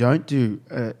even if you don't do,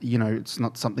 you know, it's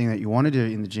not something that you want to do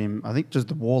in the gym. I think just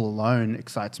the wall alone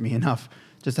excites me enough.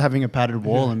 Just having a padded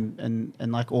wall and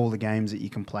like all the games that you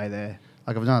can play there.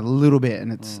 Like I've done a little bit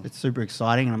and it's super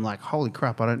exciting. And I'm like, holy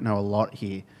crap, I don't know a lot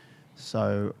here.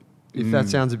 So If that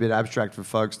sounds a bit abstract for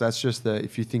folks, that's just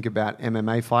if you think about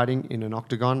MMA fighting in an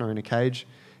octagon or in a cage,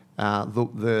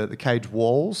 the cage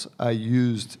walls are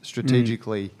used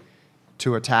strategically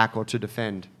to attack or to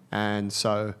defend. And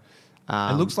so...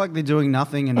 it looks like they're doing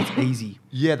nothing and it's easy.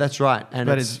 Yeah, that's right. And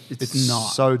But it's it's not.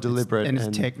 so deliberate. And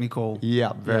it's technical.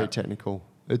 Yeah, very Yeah. technical.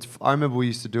 I remember we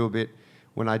used to do a bit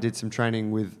when I did some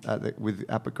training with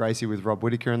up at Gracie with Rob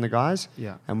Whitaker and the guys.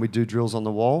 Yeah. And we'd do drills on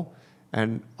the wall.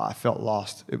 And I felt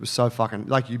lost. It was so fucking...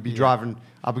 Like, you'd be driving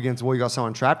up against the wall, you got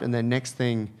someone trapped, and then next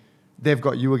thing, they've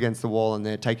got you against the wall and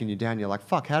they're taking you down. You're like,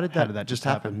 fuck, how did that just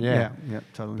happen? Yeah. Yeah,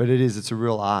 totally. But it's a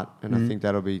real art, and I think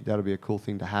that'll be a cool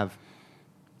thing to have.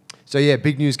 So yeah,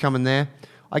 big news coming there.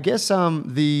 I guess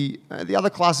the other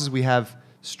classes we have,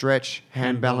 stretch,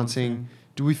 hand balancing.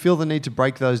 Do we feel the need to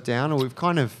break those down, or we've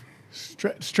kind of...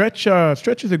 Stretch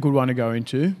is a good one to go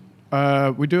into.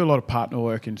 We do a lot of partner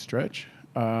work in stretch.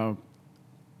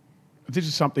 This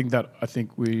is something that I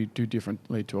think we do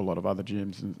differently to a lot of other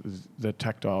gyms, is the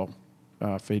tactile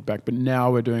feedback. But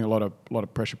now we're doing a lot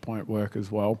of pressure point work as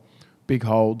well, big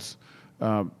holds,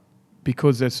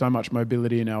 because there's so much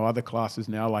mobility in our other classes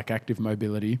now, like active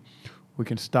mobility. We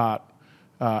can start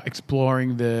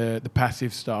exploring the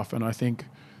passive stuff, and I think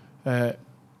a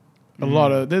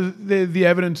lot of the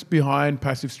evidence behind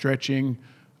passive stretching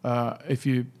If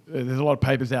you, there's a lot of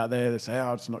papers out there that say,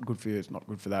 oh, it's not good for you, it's not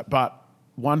good for that. But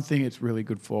one thing it's really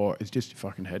good for is just your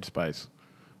fucking headspace.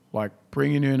 Like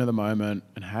bringing you into the moment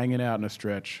and hanging out in a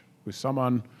stretch with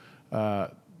someone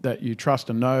that you trust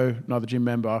and know, another gym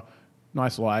member,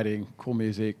 nice lighting, cool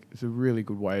music. It's a really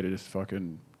good way to just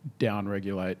fucking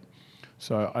down-regulate.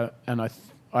 So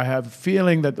I have a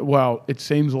feeling that, well, it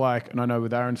seems like, and I know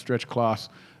with Aaron's stretch class,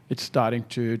 it's starting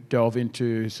to delve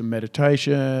into some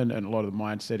meditation and a lot of the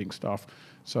mind-setting stuff.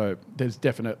 So there's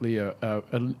definitely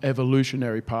an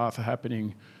evolutionary path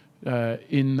happening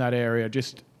in that area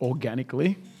just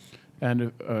organically.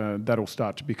 And that'll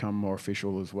start to become more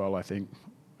official as well, I think.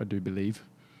 I do believe.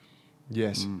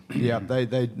 Yes. Yeah,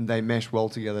 they mesh well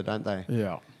together, don't they?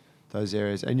 Yeah. Those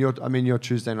areas. And your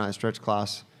Tuesday night stretch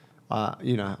class,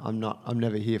 I'm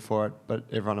never here for it, but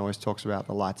everyone always talks about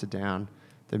the lights are down,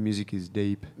 the music is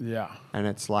deep. Yeah. And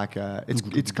it's like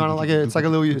it's kind of like it's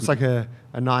like a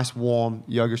nice warm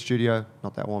yoga studio,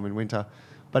 not that warm in winter,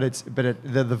 but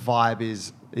the vibe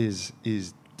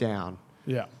is down.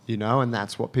 Yeah. And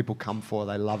that's what people come for.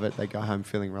 They love it. They go home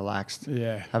feeling relaxed.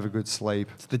 Yeah. Have a good sleep.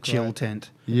 It's the chill tent.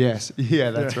 Yes.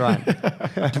 Yeah, that's right.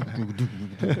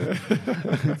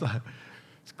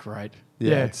 It's great.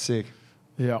 Yeah, it's sick.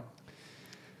 Yeah.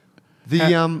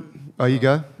 You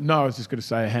go? No, I was just going to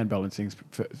say hand balancing is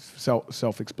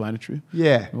self-explanatory.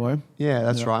 Yeah. Yeah,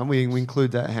 that's right. And we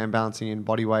include that hand balancing in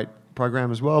body weight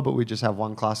program as well, but we just have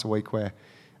one class a week where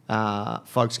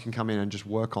folks can come in and just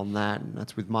work on that, and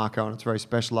that's with Marco, and it's very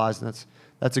specialised, and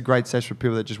that's a great session for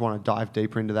people that just want to dive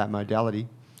deeper into that modality.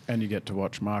 And you get to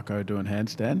watch Marco doing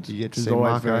handstands. You get to see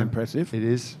Marco. Very impressive. It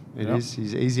is. It is.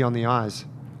 He's easy on the eyes,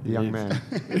 the young man.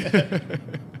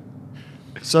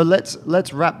 So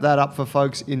let's wrap that up for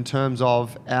folks in terms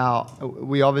of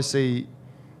we obviously,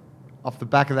 off the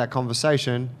back of that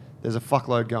conversation, there's a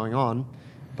fuckload going on.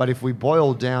 But if we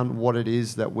boil down what it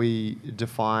is that we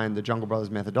define the Jungle Brothers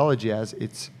methodology as,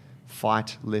 it's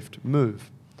fight, lift,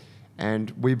 move.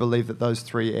 And we believe that those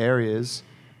three areas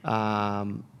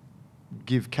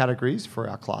give categories for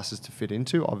our classes to fit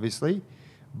into, obviously.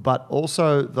 But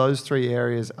also those three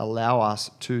areas allow us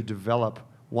to develop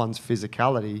one's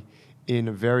physicality in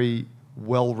a very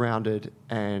well-rounded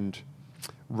and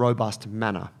robust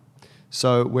manner.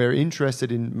 So we're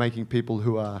interested in making people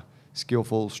who are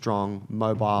skillful, strong,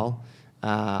 mobile.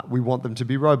 We want them to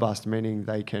be robust, meaning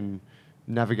they can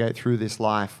navigate through this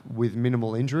life with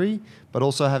minimal injury, but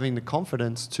also having the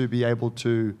confidence to be able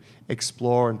to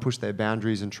explore and push their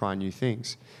boundaries and try new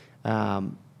things. A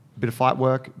bit of fight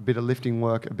work, a bit of lifting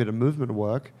work, a bit of movement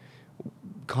work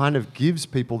kind of gives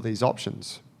people these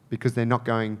options because they're not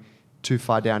going too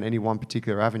far down any one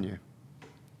particular avenue.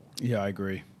 Yeah, I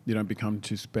agree. You don't become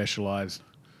too specialised.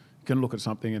 You can look at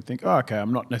something and think, oh, okay,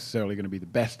 I'm not necessarily going to be the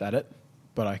best at it,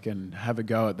 but I can have a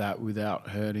go at that without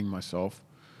hurting myself,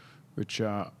 which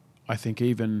I think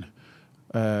even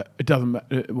it doesn't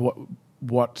matter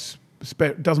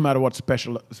doesn't matter what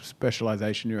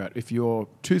specialisation you're at. If you're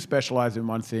too specialised in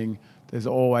one thing, there's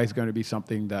always going to be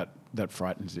something that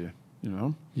frightens you,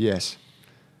 Yes.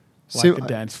 Like the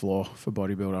dance floor for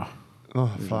bodybuilder. Oh,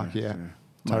 fuck, yeah.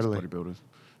 Totally. Most bodybuilders.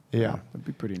 Yeah. It'd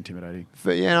be pretty intimidating.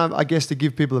 But yeah, I guess to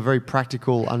give people a very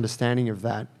practical understanding of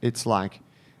that, it's like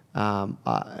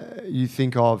you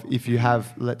think of if you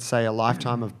have, let's say, a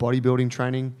lifetime of bodybuilding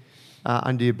training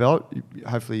under your belt,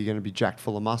 hopefully you're going to be jacked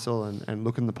full of muscle and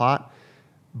looking the part,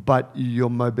 but your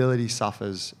mobility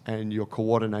suffers and your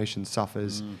coordination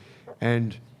suffers.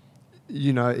 And,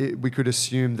 we could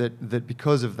assume that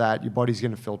because of that, your body's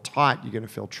going to feel tight, you're going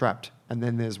to feel trapped. And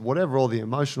then there's whatever all the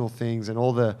emotional things and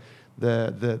all the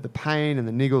pain and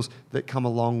the niggles that come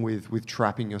along with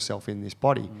trapping yourself in this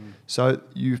body. So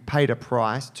you've paid a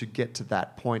price to get to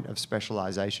that point of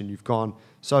specialization. You've gone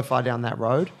so far down that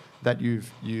road that you've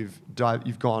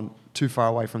gone too far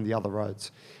away from the other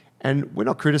roads. And we're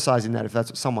not criticizing that if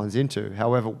that's what someone's into.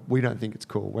 However, we don't think it's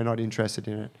cool. We're not interested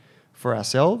in it for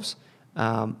ourselves,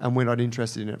 and we're not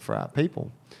interested in it for our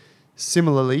people.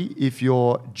 Similarly, if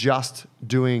you're just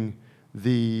doing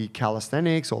the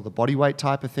calisthenics or the body weight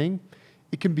type of thing,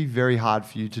 it can be very hard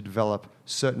for you to develop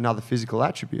certain other physical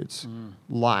attributes,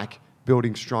 like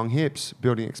building strong hips,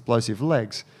 building explosive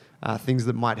legs, things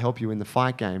that might help you in the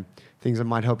fight game, things that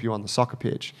might help you on the soccer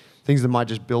pitch, things that might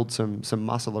just build some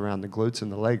muscle around the glutes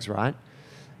and the legs, right?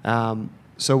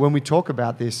 So when we talk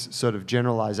about this sort of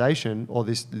generalization or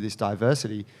this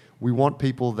diversity, we want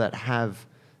people that have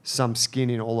some skin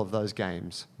in all of those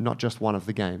games, not just one of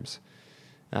the games.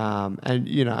 And,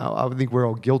 I think we're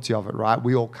all guilty of it, right?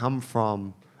 We all come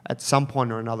from, at some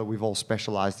point or another, we've all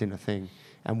specialized in a thing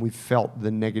and we've felt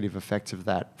the negative effects of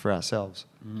that for ourselves.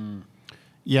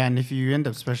 Yeah, and if you end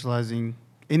up specializing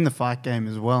in the fight game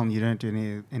as well, and you don't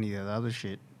do any of the other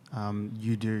shit,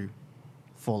 you do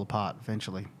fall apart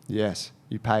eventually. Yes,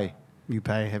 you pay. You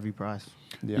pay a heavy price.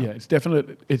 Yeah, it's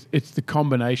definitely it's the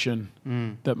combination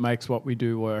Mm. that makes what we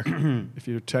do work. If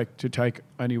you take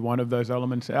only one of those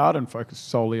elements out and focus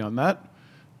solely on that,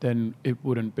 then it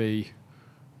wouldn't be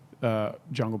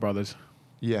Jungle Brothers.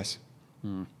 Yes,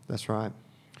 that's right.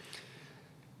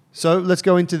 So let's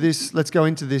go into this. Let's go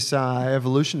into this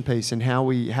evolution piece and how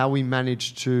we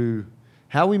managed to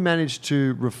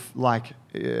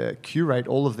curate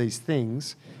all of these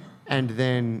things, and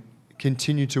then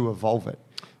continue to evolve it.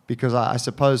 Because I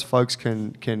suppose folks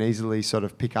can easily sort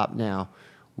of pick up now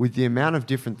with the amount of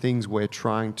different things we're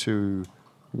trying to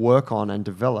work on and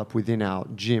develop within our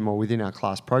gym or within our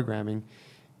class programming.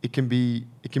 It can be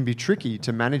tricky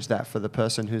to manage that for the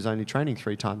person who's only training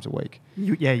 3 times a week.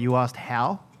 You asked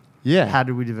how? Yeah. How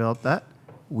did we develop that?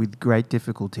 With great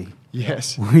difficulty.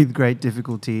 Yes. With great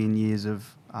difficulty in years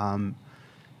of oohing,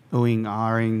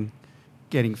 ahhing,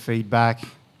 getting feedback,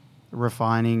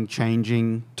 refining,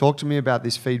 changing. Talk to me about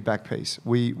this feedback piece.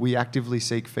 We actively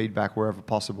seek feedback wherever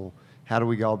possible. How do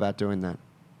we go about doing that?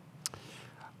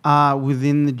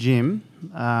 Within the gym,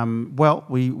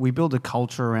 we build a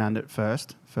culture around it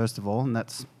first of all, and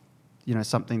that's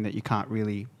something that you can't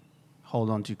really hold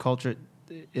on to. Culture,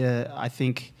 I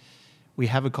think we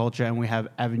have a culture and we have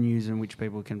avenues in which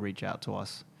people can reach out to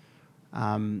us.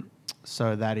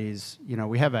 So that is,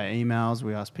 we have our emails.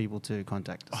 We ask people to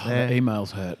contact us there. The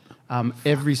emails hurt.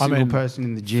 Every single person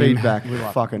in the gym. Feedback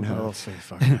fucking hurts.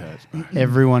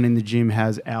 Everyone in the gym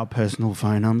has our personal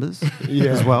phone numbers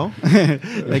as well.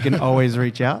 They can always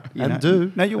reach out.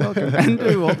 Do. No, you're welcome. And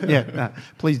do. Well, no,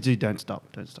 please do. Don't stop.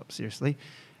 Seriously.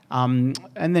 And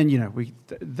then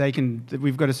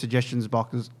we've got a suggestions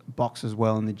box as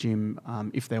well in the gym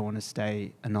if they want to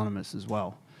stay anonymous as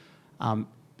well.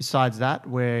 Besides that,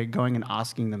 we're going and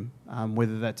asking them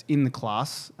whether that's in the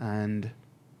class, and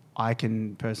I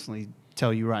can personally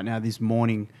tell you right now, this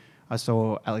morning I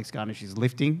saw Alex Garnishy's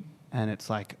lifting, and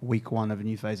it's like week 1 of a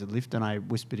new phase of lift, and I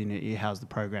whispered in her ear, "How's the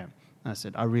program?" And I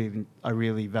said, I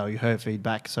really value her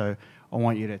feedback, so I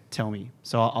want you to tell me.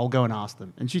 So I'll go and ask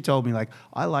them. And she told me,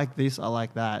 I like this, I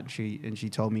like that. And she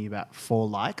told me about 4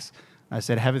 likes. And I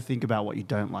said, have a think about what you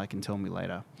don't like and tell me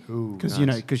later. Because,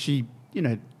 nice. because she,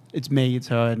 it's me, it's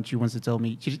her, and she wants to tell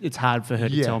me. It's hard for her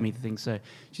to tell me the things. So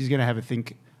she's going to have a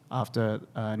think after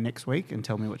next week and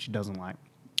tell me what she doesn't like.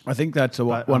 I think that's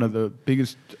one of the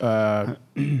biggest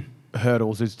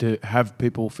hurdles is to have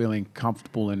people feeling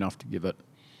comfortable enough to give it.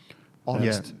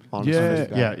 Honest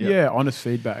feedback. Honest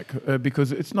feedback.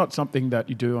 Because it's not something that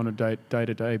you do on a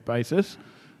day-to-day basis.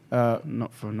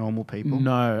 Not for normal people.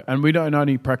 No, and we don't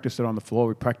only practice it on the floor.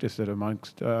 We practice it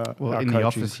amongst our in coaches. The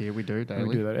office here we do daily.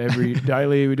 We do that every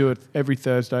daily. We do it every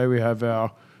Thursday. We have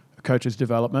our coaches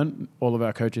development. All of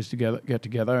our coaches get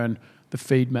together, and the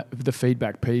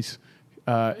feedback piece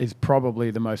is probably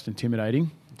the most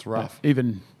intimidating. It's rough,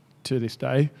 even to this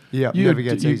day. Yeah, never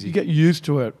gets easy. You get used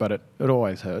to it, but it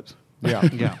always hurts. Yeah,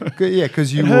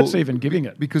 because it hurts even giving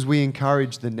it, because we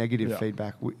encourage the negative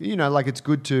feedback. It's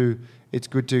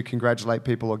good to congratulate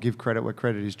people or give credit where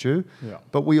credit is due. Yeah.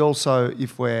 But we also,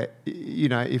 if we're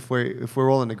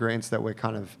all in agreement that we're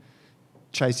kind of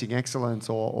chasing excellence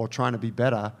or trying to be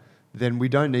better, then we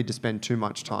don't need to spend too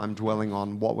much time dwelling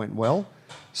on what went well.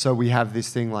 So we have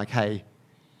this thing like, hey,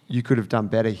 you could have done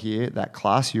better here. That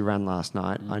class you ran last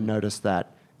night, I noticed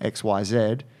that X, Y,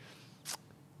 Z.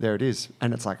 There it is.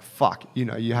 And it's like, fuck,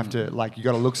 you have to, you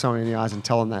got to look someone in the eyes and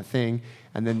tell them that thing.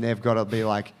 And then they've got to be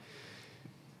like,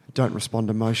 don't respond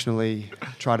emotionally.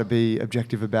 Try to be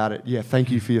objective about it. Yeah,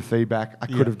 thank you for your feedback. I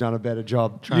could have done a better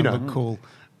job. Trying to look cool.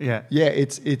 Yeah. Yeah,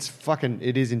 it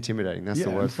is intimidating. That's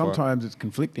the word for it. Sometimes it's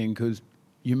conflicting because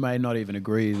you may not even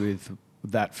agree with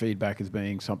that feedback as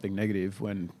being something negative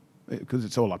because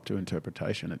it's all up to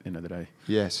interpretation at the end of the day.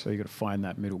 Yes. So you got to find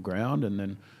that middle ground, and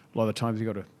then a lot of the times you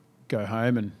got to go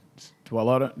home and dwell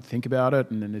on it and think about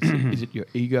it, and then is it your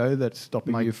ego that's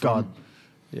stopping you from...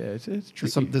 Yeah, it's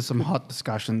tricky. There's some hot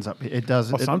discussions up here. It does.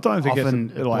 Sometimes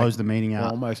it blows the meaning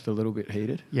out. Almost a little bit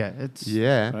heated. Yeah,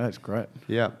 That's great.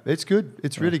 Yeah, it's good.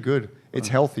 It's really good. It's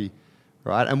healthy,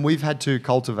 right? And we've had to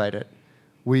cultivate it.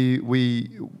 We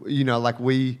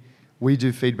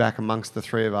do feedback amongst the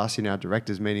 3 of us in our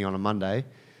directors meeting on a Monday.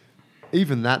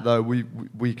 Even that though,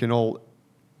 we can all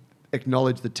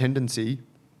acknowledge the tendency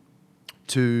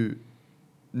to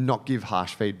not give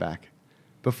harsh feedback.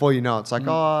 Before you know it's like,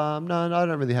 no, I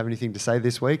don't really have anything to say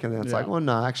this week. And then it's like, well,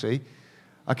 no, actually,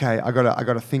 okay, I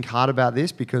gotta think hard about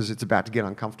this because it's about to get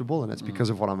uncomfortable and it's because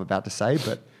of what I'm about to say.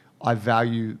 But I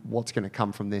value what's going to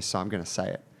come from this, so I'm going to say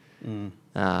it.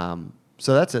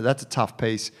 So that's a tough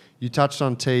piece. You touched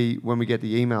on T when we get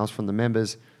the emails from the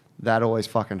members. That always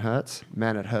fucking hurts.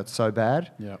 Man, it hurts so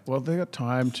bad. Yeah. Well, they got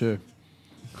time to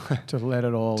let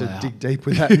it all To out. dig deep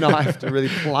with that knife, to really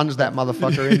plunge that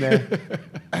motherfucker in there.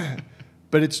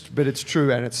 But it's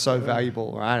true, and it's so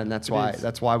valuable, right? And that's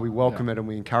why we welcome it and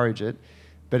we encourage it.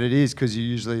 But it is because you're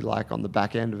usually like on the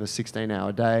back end of a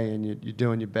 16-hour day, and you're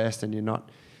doing your best, and you're not,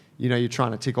 you're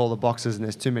trying to tick all the boxes, and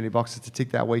there's too many boxes to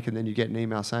tick that week, and then you get an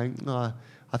email saying, "No,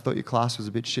 I thought your class was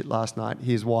a bit shit last night.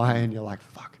 Here's why," and you're like,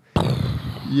 "Fuck."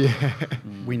 Yeah.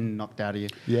 Wind knocked out of you.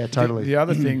 Yeah, totally. The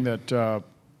other thing that's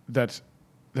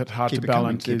hard Keep to it coming,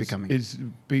 balance keep it coming. is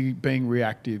being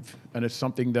reactive, and it's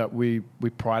something that we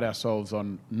pride ourselves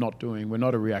on not doing. We're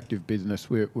not a reactive business.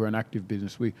 We're an active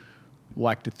business. We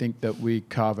like to think that we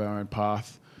carve our own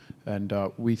path, and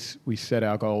we set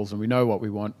our goals, and we know what we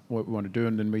want to do,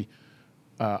 and then we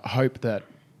hope that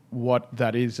what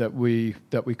that is that we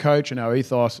coach and our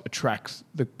ethos attracts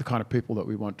the kind of people that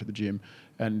we want to the gym.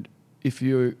 And if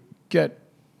you get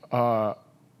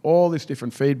all this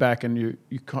different feedback and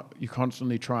you're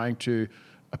constantly trying to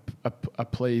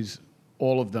please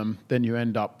all of them, then you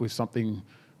end up with something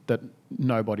that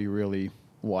nobody really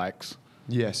likes.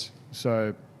 Yes.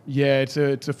 So yeah, it's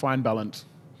a fine balance.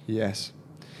 Yes.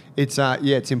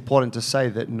 It's important to say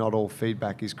that not all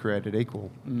feedback is created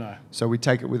equal. No. So we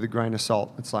take it with a grain of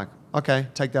salt. It's like, okay,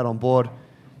 take that on board.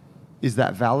 Is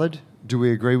that valid? Do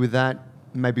we agree with that?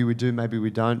 Maybe we do, maybe we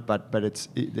don't. But there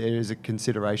is a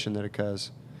consideration that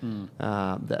occurs.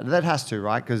 That has to,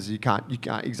 right? Because you can't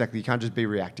just be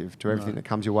reactive to everything that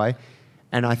comes your way.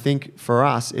 And I think for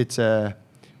us,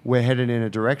 we're headed in a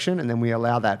direction, and then we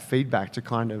allow that feedback to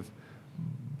kind of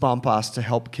bump us to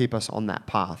help keep us on that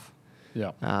path.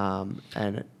 Yeah.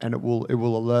 And it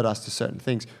will alert us to certain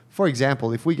things. For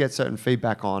example, if we get certain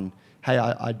feedback on, hey,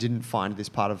 I didn't find this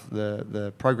part of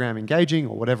the program engaging,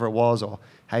 or whatever it was, or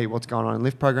hey, what's going on in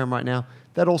Lift program right now,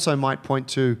 that also might point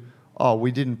to, oh,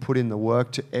 we didn't put in the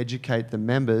work to educate the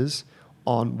members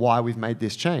on why we've made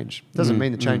this change. Doesn't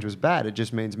mean the change was bad. It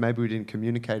just means maybe we didn't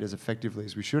communicate as effectively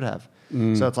as we should have.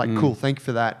 So it's like, cool, thank you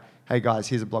for that. Hey guys,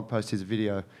 here's a blog post, here's a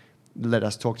video. Let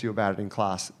us talk to you about it in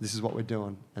class. This is what we're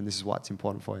doing, and this is why it's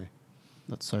important for you.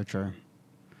 That's so true.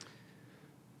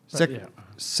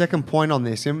 Second point on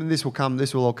this, and this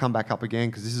will all come back up again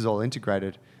because this is all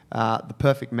integrated. The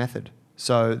perfect method.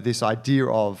 So this idea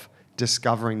of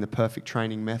discovering the perfect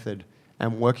training method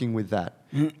and working with that.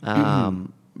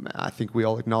 I think we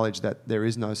all acknowledge that there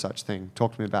is no such thing.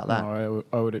 Talk to me about that.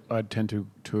 No, I'd tend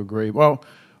to agree. Well,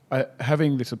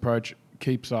 having this approach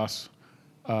keeps us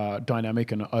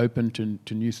dynamic and open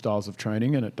to new styles of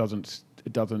training, and it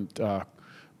doesn't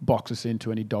box us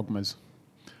into any dogmas.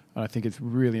 And I think it's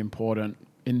really important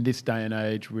in this day and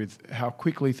age with how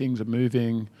quickly things are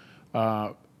moving,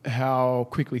 how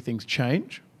quickly things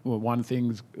change. Well, one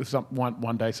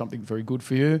day something's very good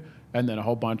for you, and then a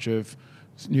whole bunch of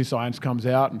new science comes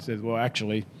out and says, well,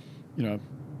 actually,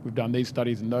 we've done these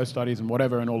studies and those studies and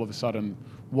whatever, and all of a sudden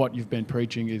what you've been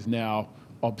preaching is now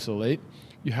obsolete.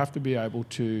 You have to be able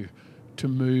to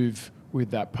move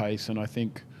with that pace, and I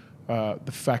think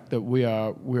the fact that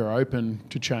we're open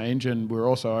to change, and we're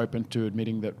also open to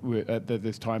admitting that that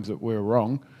there's times that we're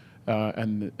wrong,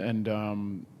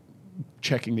 and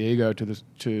checking the ego to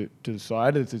the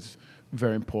side is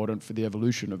very important for the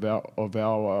evolution of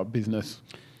our business,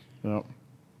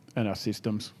 and our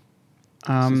systems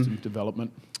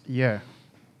development. Yeah.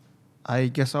 I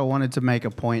guess I wanted to make a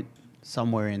point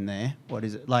somewhere in there. What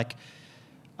is it? Like,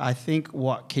 I think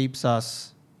what keeps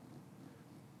us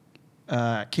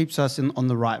on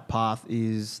the right path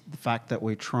is the fact that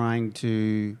we're trying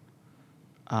to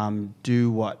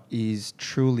do what is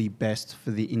truly best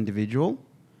for the individual.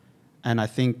 And I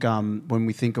think when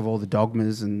we think of all the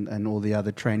dogmas and all the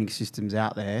other training systems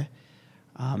out there,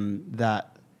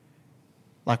 that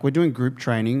like we're doing group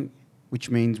training,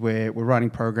 which means we're writing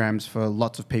programs for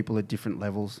lots of people at different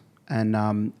levels. And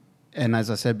as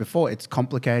I said before, it's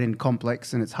complicated and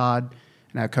complex and it's hard.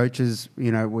 And our coaches,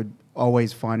 would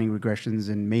always finding regressions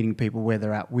and meeting people where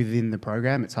they're at within the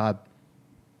program. It's hard.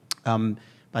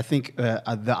 I think the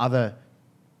other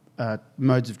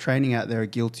modes of training out there are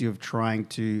guilty of trying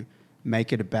to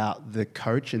make it about the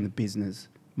coach and the business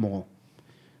more.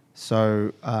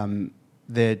 So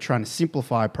they're trying to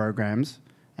simplify programs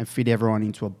and fit everyone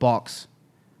into a box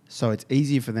so it's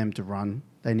easier for them to run.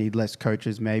 They need less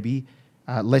coaches maybe,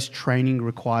 less training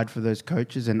required for those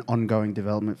coaches and ongoing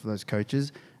development for those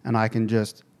coaches. And I can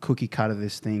just cookie cutter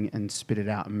this thing and spit it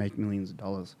out and make millions of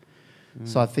dollars.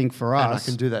 So I think for And I us,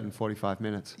 can do that in 45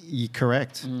 minutes. you're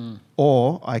correct.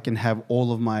 Or I can have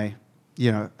all of my,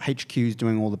 HQs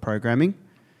doing all the programming,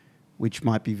 which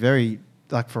might be very,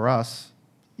 like for us,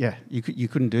 you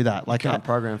couldn't do that. You Like can't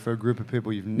program for a group of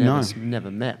people you've No.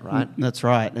 never met, right? That's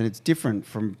right, and it's different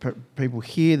from people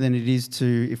here than it is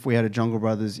to if we had a Jungle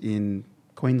Brothers in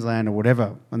Queensland or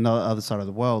whatever, on the other side of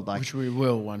the world. Like Which we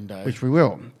will one day. Which we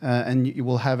will. And you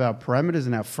will have our parameters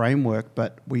and our framework,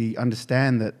 but we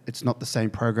understand that it's not the same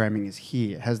programming as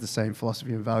here. It has the same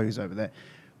philosophy and values over there.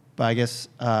 But I guess,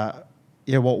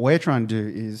 what we're trying to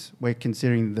do is we're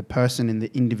considering the person and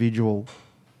the individual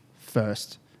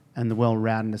first and the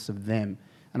well-roundedness of them.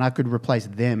 And I could replace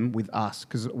them with us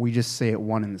because we just see it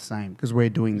one and the same because we're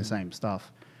doing the same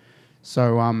stuff.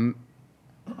 So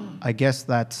I guess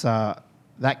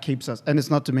that keeps us, and it's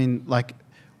not to mean like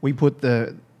we put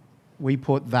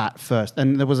that first.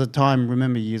 And there was a time,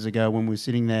 remember years ago when we were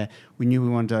sitting there, we knew we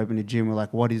wanted to open a gym. We're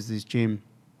like, what is this gym?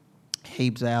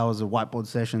 Heaps of hours of whiteboard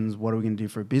sessions. What are we going to do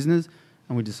for a business?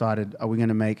 And we decided, are we going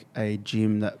to make a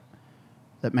gym that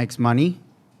makes money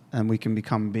and we can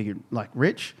become big, like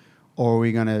rich, or are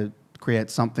we going to create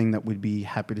something that we'd be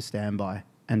happy to stand by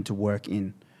and to work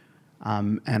in?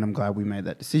 And I'm glad we made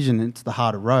that decision. It's the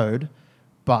harder road,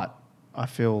 but I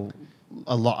feel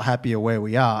a lot happier where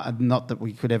we are. And not that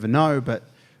we could ever know, but,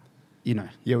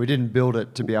 Yeah, we didn't build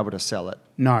it to be able to sell it.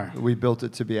 No. We built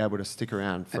it to be able to stick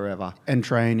around forever. And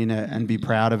train in it and be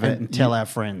proud of it and tell our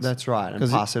friends. That's right, and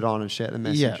pass it on and share the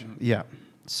message. Yeah.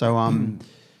 So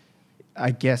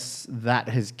I guess that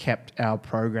has kept our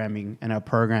programming and our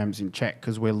programs in check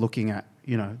because we're looking at,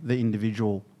 the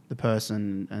individual, the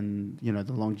person and,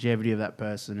 the longevity of that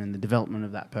person and the development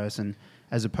of that person,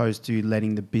 as opposed to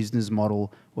letting the business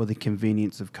model or the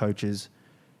convenience of coaches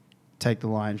take the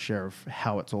lion's share of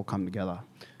how it's all come together.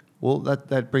 Well,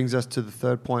 that brings us to the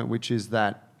third point, which is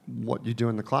that what you do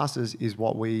in the classes is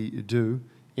what we do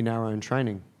in our own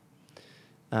training.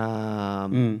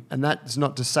 And that's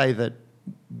not to say that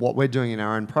what we're doing in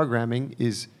our own programming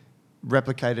is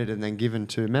replicated and then given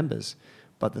to members,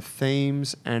 but the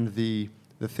themes and the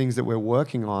things that we're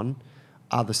working on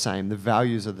are the same. The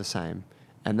values are the same.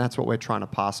 And that's what we're trying to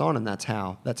pass on, and that's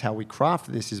how we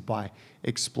craft this, is by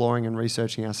exploring and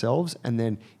researching ourselves and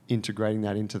then integrating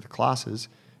that into the classes.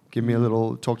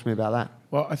 Talk to me about that.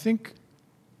 Well, I think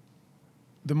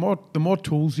the more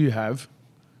tools you have,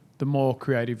 the more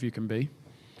creative you can be.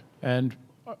 And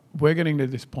we're getting to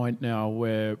this point now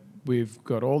where we've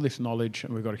got all this knowledge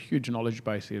and we've got a huge knowledge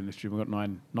base here in this gym. We've got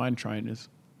nine trainers.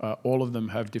 All of them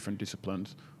have different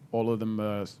disciplines. All of them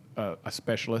are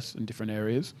specialists in different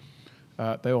areas.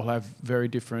 They all have very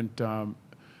different,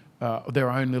 their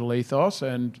own little ethos,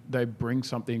 and they bring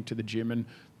something to the gym. And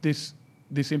this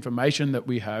information that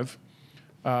we have,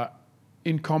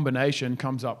 in combination,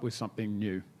 comes up with something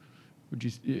new. Would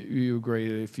you agree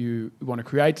that if you want to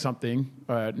create something,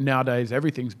 nowadays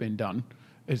everything's been done.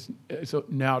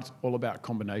 Now it's all about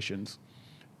combinations.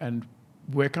 And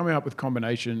we're coming up with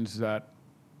combinations that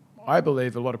I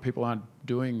believe a lot of people aren't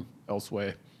doing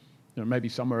elsewhere. Maybe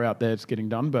somewhere out there it's getting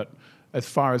done, but as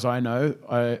far as I know,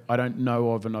 I don't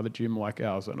know of another gym like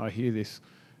ours. And I hear this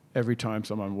every time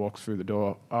someone walks through the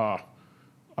door.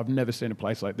 I've never seen a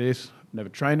place like this. Never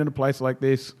trained in a place like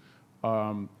this.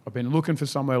 I've been looking for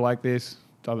somewhere like this.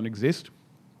 Doesn't exist.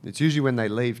 It's usually when they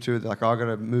leave too, they're like, I got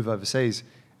to move overseas.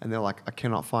 And they're like, I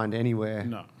cannot find anywhere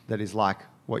that is like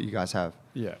what you guys have.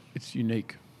 Yeah, it's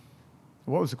unique.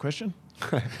 What was the question?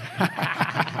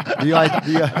 The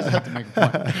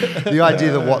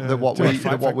idea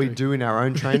that what we do in our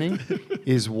own training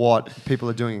is what people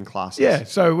are doing in classes. Yeah,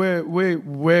 so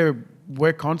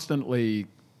we're constantly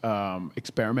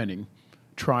experimenting,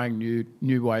 trying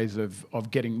new ways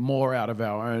of getting more out of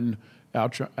our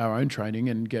own training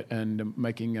and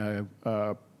making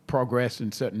progress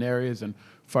in certain areas and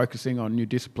focusing on new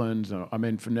disciplines. I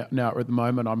mean, for now at the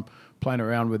moment, I'm playing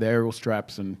around with aerial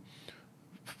straps and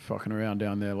fucking around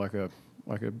down there like a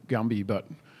Gumby, but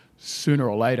sooner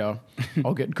or later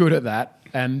I'll get good at that,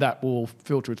 and that will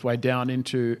filter its way down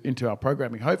into our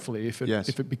programming. Hopefully, if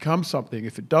it becomes something.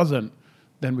 If it doesn't,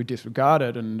 then we disregard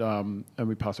it and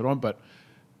we pass it on. But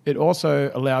it also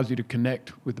allows you to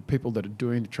connect with the people that are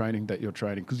doing the training that you're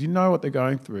training, because you know what they're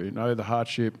going through, you know the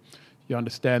hardship, you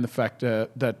understand the fact that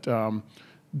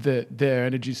their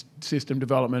energy system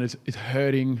development is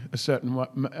hurting a certain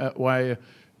way.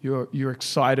 You're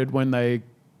excited when they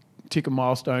tick a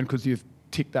milestone because you've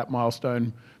ticked that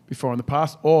milestone before in the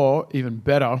past, or even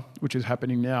better, which is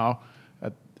happening now,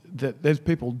 that there's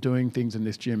people doing things in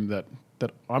this gym that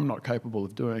I'm not capable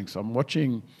of doing. So I'm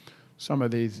watching some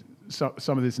of this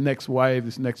next wave,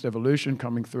 this next evolution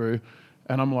coming through,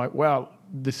 And I'm like, wow,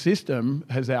 the system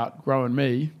has outgrown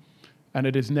me, and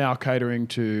it is now catering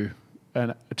to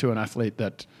an athlete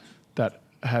that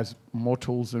has more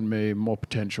tools than me, more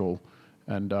potential,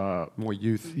 and More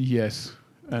youth. yes,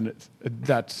 and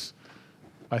that's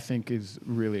I think is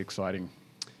really exciting.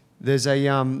 There's I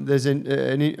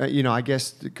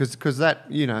guess because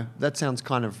that sounds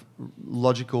kind of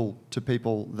logical to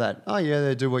people that, oh yeah,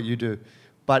 they do what you do,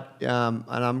 but and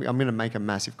I'm going to make a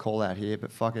massive call out here,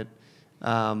 but fuck it.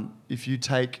 If you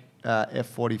take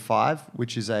F45,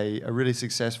 which is a really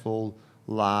successful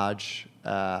large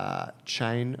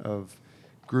chain of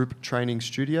group training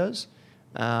studios,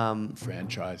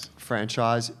 Franchise.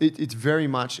 it's very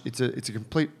much it's a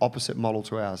complete opposite model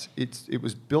to ours. It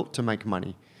was built to make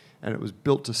money, and it was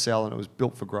built to sell, and it was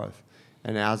built for growth,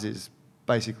 and ours is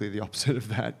basically the opposite of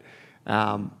that.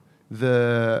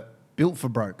 Built for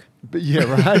broke. But yeah,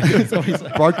 right.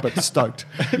 Broke but stoked.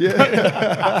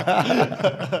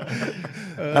 Yeah.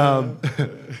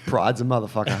 Pride's a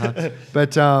motherfucker, huh?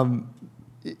 But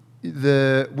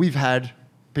we've had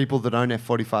people that own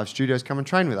F45 studios come and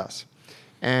train with us,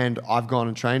 and I've gone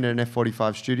and trained at an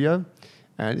F45 studio,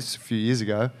 and this is a few years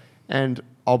ago. And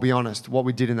I'll be honest, what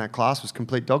we did in that class was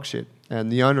complete dog shit.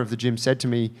 And the owner of the gym said to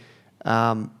me,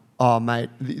 "Oh,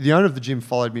 mate," the owner of the gym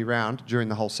followed me around during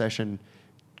the whole session,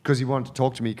 because he wanted to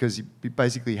talk to me, because he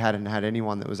basically hadn't had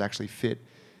anyone that was actually fit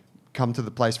come to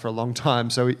the place for a long time.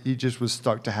 So he just was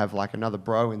stoked to have like another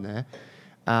bro in there.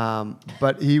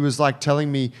 But he was like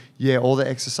telling me, yeah, all the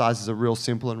exercises are real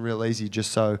simple and real easy,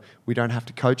 just so we don't have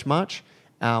to coach much.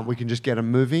 We can just get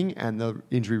them moving, and the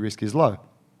injury risk is low.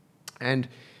 And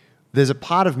there's a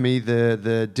part of me,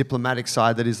 the diplomatic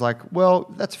side, that is like,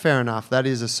 well, that's fair enough. That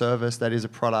is a service. That is a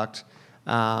product.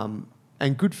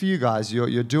 And good for you guys.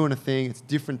 You're doing a thing. It's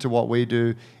different to what we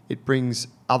do. It brings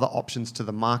other options to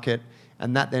the market,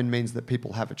 and that then means that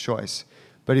people have a choice.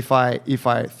 But if I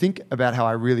think about how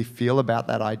I really feel about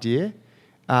that idea,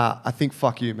 I think,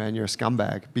 fuck you, man. You're a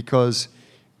scumbag, because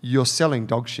you're selling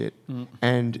dog shit,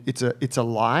 and it's a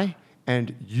lie,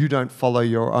 and you don't follow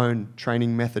your own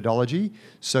training methodology.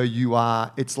 So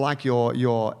it's like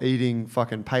you're eating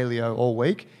fucking paleo all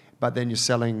week, but then you're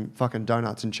selling fucking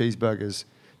donuts and cheeseburgers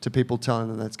to people, telling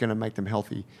them that's going to make them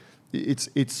healthy.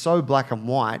 It's so black and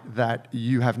white that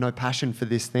you have no passion for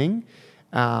this thing,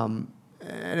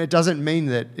 and it doesn't mean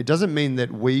that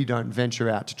we don't venture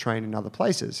out to train in other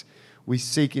places. We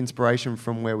seek inspiration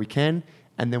from where we can,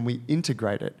 and then we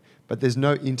integrate it. But there's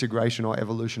no integration or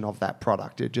evolution of that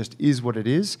product. It just is what it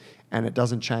is, and it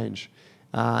doesn't change.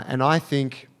 And I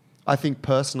think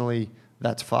personally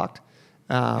that's fucked.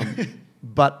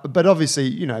 But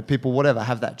obviously, people, whatever,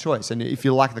 have that choice. And if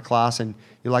you like the class and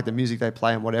you like the music they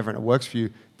play and whatever, and it works for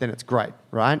you, then it's great,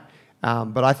 right?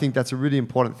 But I think that's a really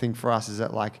important thing for us, is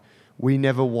that like we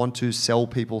never want to sell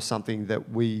people something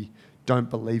that we don't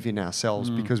believe in ourselves,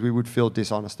 because we would feel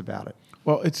dishonest about it.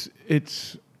 Well, it's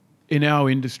in our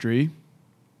industry,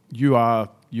 you are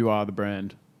the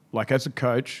brand. Like, as a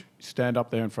coach, you stand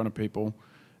up there in front of people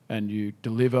and you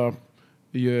deliver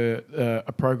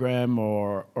a program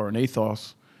or an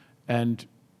ethos, and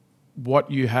what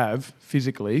you have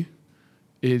physically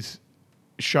is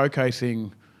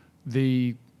showcasing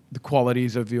the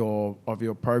qualities of your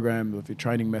program, of your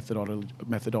training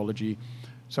methodology.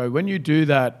 So when you do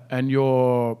that and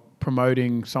you're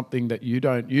promoting something that you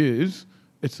don't use,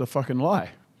 it's a fucking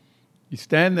lie. You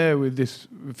stand there with this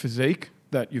physique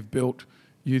that you've built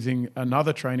using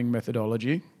another training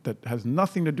methodology that has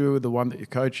nothing to do with the one that you're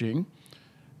coaching,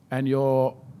 and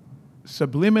you're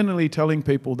subliminally telling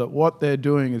people that what they're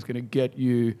doing is going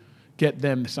to get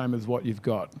them the same as what you've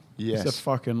got. Yes. It's a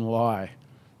fucking lie.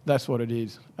 That's what it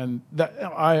is. And that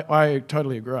I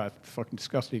totally agree. It's fucking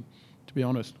disgusting, to be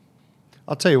honest.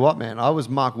 I'll tell you what, man. I was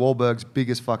Mark Wahlberg's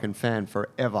biggest fucking fan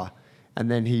forever. And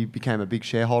then he became a big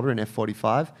shareholder in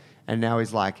F45. And now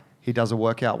he's like, he does a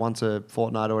workout once a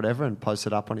fortnight or whatever and posts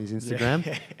it up on his Instagram.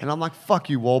 Yeah. And I'm like, fuck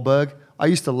you, Wahlberg. I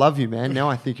used to love you, man. Now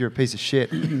I think you're a piece of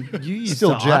shit. You used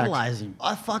to idolize him.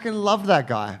 I fucking loved that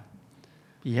guy.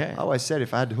 Yeah. I always said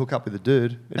if I had to hook up with a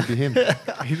dude, it'd be him.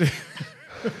 Is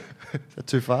that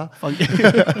too far?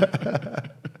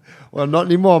 Well, not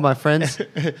anymore, my friends.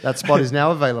 That spot is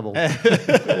now available.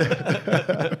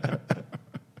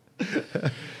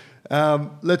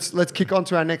 Let's kick on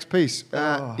to our next piece.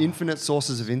 Infinite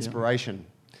sources of inspiration.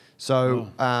 Yeah.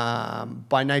 So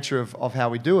by nature of how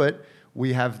we do it,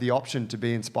 we have the option to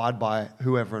be inspired by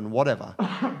whoever and whatever.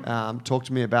 Talk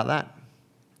to me about that.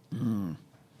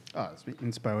 Oh, it's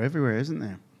inspo everywhere, isn't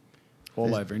there?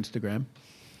 All over Instagram.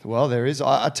 Well, there is.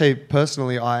 I tell you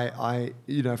personally, I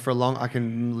for a long,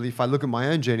 if I look at my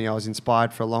own journey, I was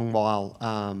inspired for a long while.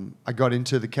 I got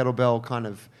into the kettlebell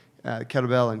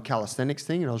kettlebell and calisthenics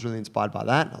thing, and I was really inspired by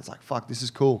that. And I was like, fuck, this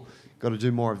is cool. Got to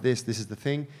do more of this. This is the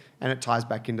thing. And it ties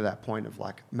back into that point of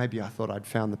like, maybe I thought I'd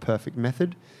found the perfect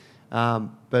method.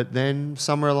 But then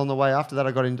somewhere along the way after that,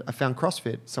 I found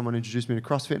CrossFit. Someone introduced me to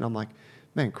CrossFit, and I'm like,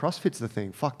 man, CrossFit's the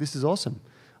thing. Fuck, this is awesome.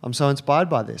 I'm so inspired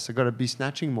by this. I've got to be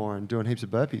snatching more and doing heaps of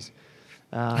burpees.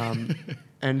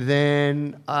 and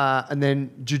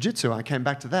then jiu-jitsu. I came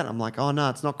back to that. I'm like, oh, no,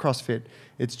 it's not CrossFit.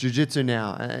 It's jiu-jitsu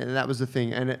now. And that was the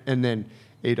thing. And then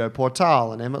Ido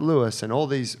Portal and Emmett Lewis and all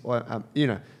these,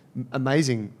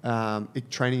 amazing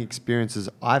training experiences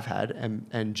I've had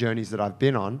and journeys that I've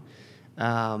been on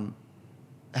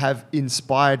have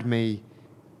inspired me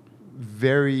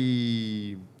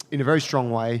in a very strong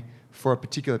way for a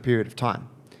particular period of time.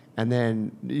 And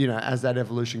then, as that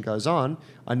evolution goes on,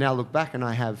 I now look back and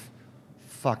I have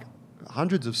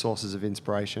hundreds of sources of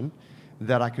inspiration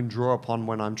that I can draw upon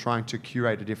when I'm trying to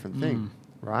curate a different thing,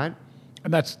 right?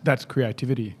 And that's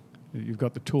creativity. You've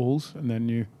got the tools, and then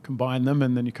you combine them,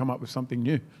 and then you come up with something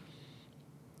new,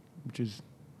 which is,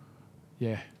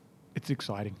 it's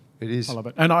exciting. It is. I love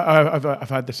it. And I've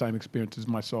had the same experiences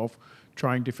myself,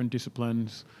 trying different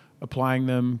disciplines, applying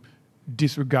them,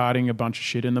 disregarding a bunch of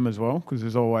shit in them as well, because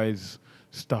there's always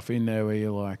stuff in there where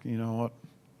you're like, you know what,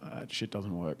 that shit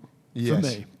doesn't work for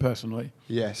me personally.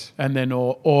 Yes. And then,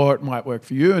 or it might work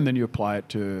for you, and then you apply it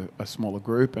to a smaller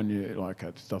group, and you're like,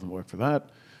 it doesn't work for that.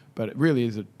 But it really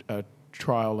is a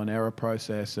trial and error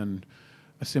process, and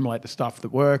assimilate the stuff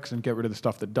that works and get rid of the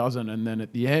stuff that doesn't. And then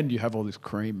at the end, you have all this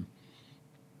cream.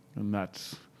 And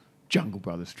that's Jungle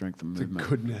Brothers strength and movement.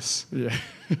 Goodness. Yeah.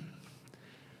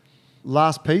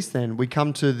 Last piece then, we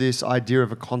come to this idea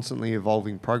of a constantly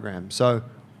evolving program. So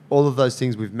all of those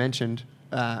things we've mentioned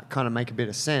kind of make a bit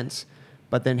of sense.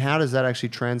 But then how does that actually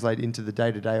translate into the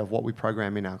day-to-day of what we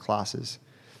program in our classes?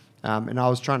 And I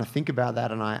was trying to think about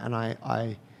that, and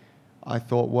I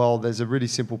thought, well, there's a really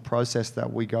simple process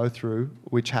that we go through,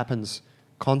 which happens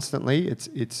constantly.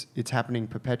 It's happening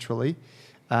perpetually.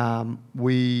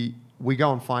 We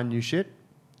go and find new shit.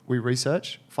 We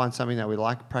research, find something that we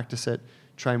like, practice it,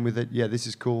 train with it. Yeah, this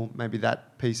is cool. Maybe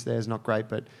that piece there is not great,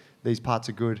 but these parts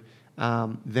are good.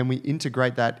 Then we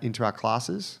integrate that into our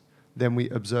classes. Then we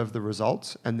observe the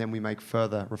results, and then we make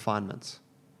further refinements.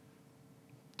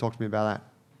 Talk to me about that.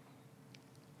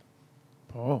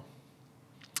 Paul.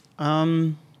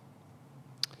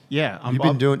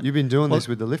 You've been doing this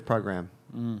with the LIFT program.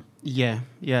 Yeah.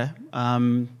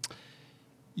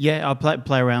 I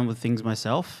play around with things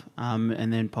myself,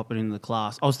 and then pop it into the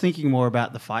class. I was thinking more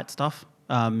about the fight stuff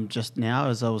just now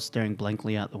as I was staring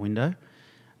blankly out the window,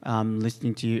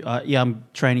 listening to you. I'm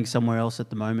training somewhere else at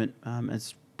the moment.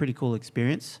 It's a pretty cool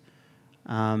experience.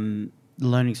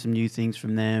 Learning some new things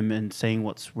from them and seeing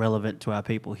what's relevant to our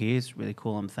people here is really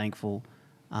cool. I'm thankful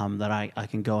that I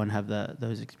can go and have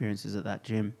those experiences at that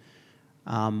gym.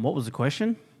 What was the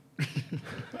question?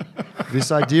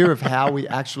 This idea of how we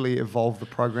actually evolve the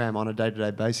program on a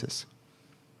day-to-day basis.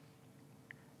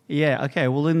 Yeah. Okay.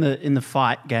 Well, in the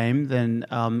fight game, then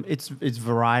it's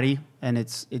variety, and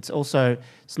it's also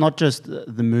it's not just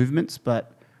the movements,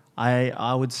 but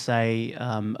I would say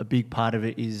a big part of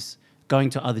it is going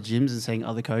to other gyms and seeing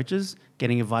other coaches,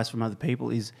 getting advice from other people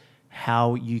is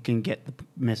how you can get the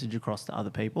message across to other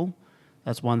people.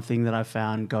 That's one thing that I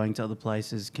found going to other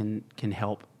places can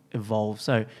help evolve.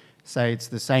 So say it's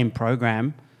the same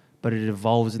program, but it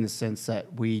evolves in the sense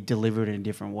that we deliver it in a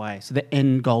different way. So the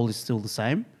end goal is still the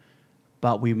same,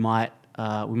 but we might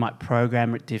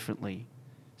program it differently.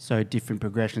 So different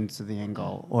progressions to the end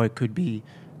goal. Or it could be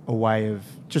a way of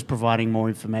just providing more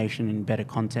information in better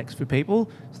context for people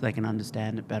so they can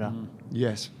understand it better.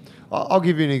 Yes. I'll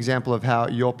give you an example of how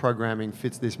your programming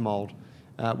fits this mold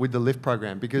with the LIFT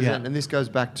program. Because and this goes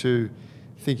back to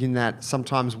thinking that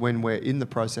sometimes when we're in the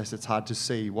process, it's hard to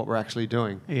see what we're actually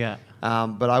doing. Yeah.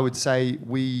 But I would say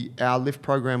our LIFT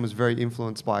program was very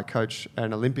influenced by a coach,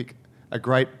 a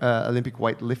great Olympic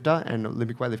weightlifter and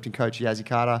Olympic weightlifting coach, Yazzie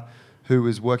Carter, who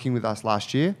was working with us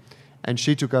last year. And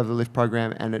she took over the LIFT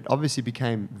program, and it obviously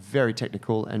became very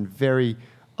technical and very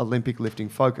Olympic lifting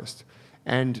focused.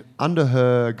 And under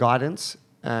her guidance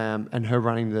and her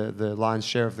running the lion's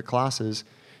share of the classes,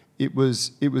 it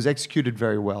was executed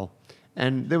very well.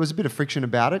 And there was a bit of friction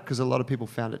about it because a lot of people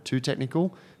found it too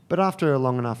technical. But after a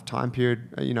long enough time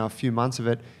period, a few months of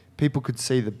it, people could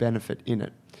see the benefit in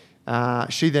it.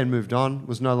 She then moved on,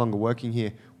 was no longer working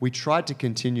here. We tried to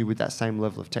continue with that same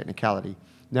level of technicality.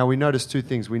 Now, we noticed two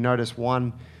things. We noticed,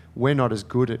 one, we're not as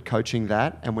good at coaching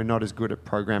that, and we're not as good at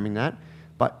programming that.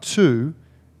 but two,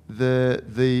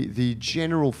 the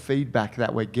general feedback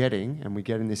that we're getting, and we're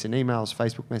getting this in emails,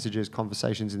 Facebook messages,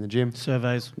 conversations in the gym,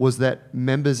 Surveys. was that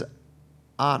members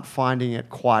aren't finding it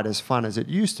quite as fun as it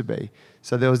used to be.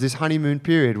 So there was this honeymoon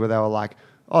period where they were like,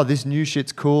 oh, this new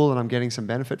shit's cool and I'm getting some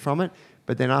benefit from it.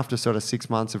 But then after sort of 6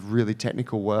 months of really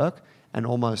technical work and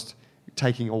almost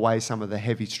taking away some of the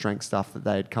heavy strength stuff that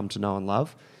they had come to know and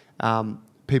love,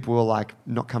 people were like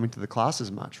not coming to the class as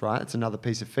much, right? It's another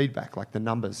piece of feedback, like the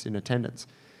numbers in attendance.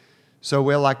 So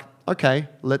we're like, okay,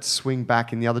 let's swing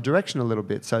back in the other direction a little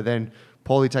bit. So then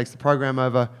Paulie takes the program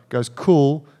over, goes,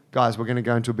 cool, guys, we're going to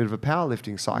go into a bit of a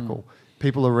powerlifting cycle.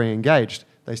 People are re-engaged.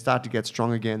 They start to get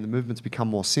strong again. The movements become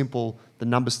more simple. The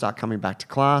numbers start coming back to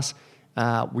class.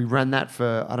 We ran that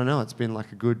for, I don't know, it's been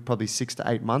like a good probably 6 to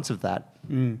 8 months of that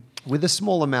with a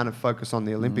small amount of focus on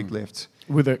the Olympic lifts.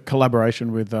 With a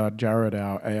collaboration with Jared,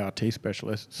 our ART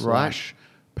specialist, slash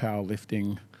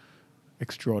powerlifting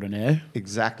extraordinaire.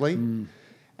 Exactly.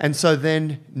 And so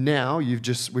then now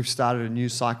we've started a new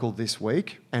cycle this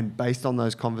week, and based on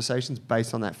those conversations,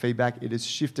 based on that feedback, it has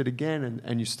shifted again,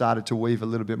 and you started to weave a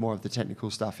little bit more of the technical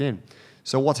stuff in.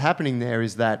 So what's happening there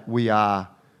is that we're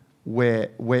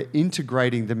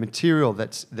integrating the material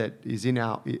that is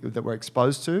that we're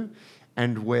exposed to,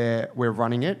 and we're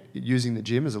running it using the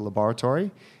gym as a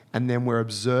laboratory, and then we're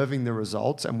observing the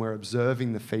results and we're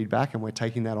observing the feedback and we're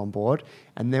taking that on board,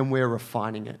 and then we're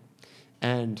refining it.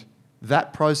 And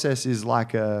that process is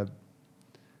like a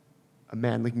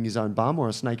man licking his own bum or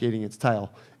a snake eating its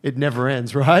tail. It never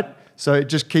ends, right? So it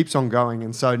just keeps on going.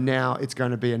 And so now it's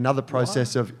going to be another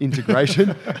process of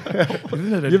integration.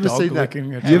 Isn't it a You ever dog seen that?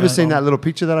 licking its You ever own seen bum? that little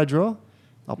picture that I draw?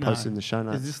 I'll No. post it in the show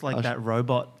notes. Is this like I'll that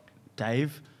robot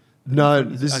Dave? No,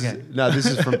 Okay. this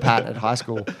is from Pat at high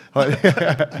school.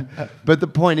 But the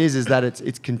point is that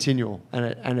it's continual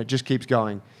and it just keeps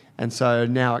going. And so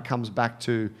now it comes back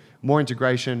to more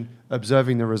integration,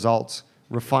 observing the results,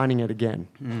 refining it again.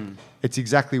 It's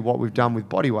exactly what we've done with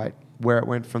bodyweight, where it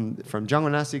went from jungle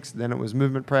gymnastics, then it was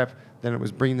movement prep, then it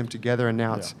was bringing them together, and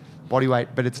now it's bodyweight.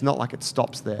 But it's not like it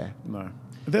stops there. No.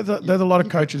 There's a lot of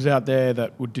coaches out there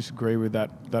that would disagree with that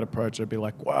approach. They'd be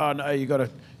like, "Wow, no, you got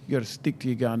to stick to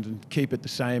your guns and keep it the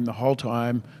same the whole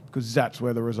time because that's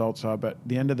where the results are." But at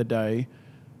the end of the day,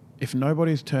 if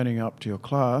nobody's turning up to your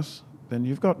class, then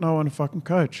you've got no one to fucking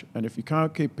coach. And if you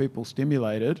can't keep people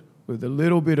stimulated with a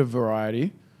little bit of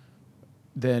variety,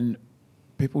 then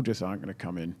people just aren't going to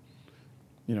come in.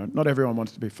 You know, not everyone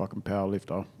wants to be a fucking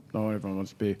powerlifter. Not everyone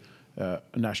wants to be a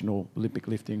national Olympic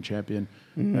lifting champion.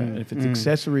 And if it's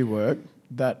accessory work,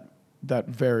 that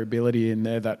variability in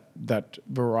there, that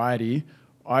variety,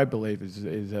 I believe is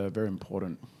very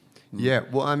important. Yeah,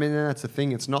 well, I mean, that's the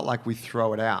thing. It's not like we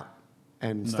throw it out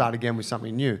and start again with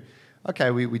something new.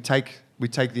 Okay, we take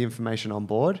the information on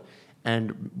board,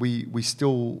 and we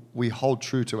hold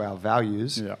true to our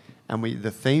values, and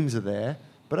the themes are there.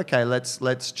 But okay,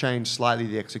 let's change slightly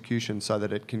the execution so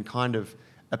that it can kind of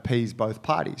appease both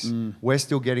parties. We're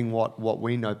still getting what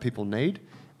we know people need,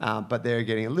 but they're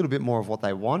getting a little bit more of what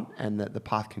they want, and the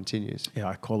path continues. Yeah,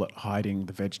 I call it hiding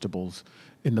the vegetables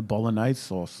in the bolognese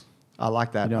sauce. I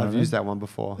like that. You know what I've I mean? used that one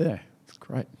before. Yeah, it's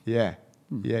great. Yeah,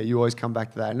 yeah. You always come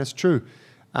back to that, and it's true.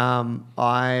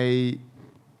 I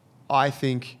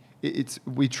think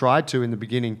we tried to in the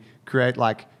beginning create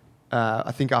like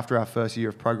I think after our first year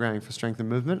of programming for strength and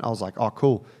movement, I was like, oh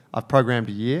cool, I've programmed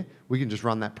a year. We can just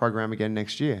run that program again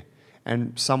next year.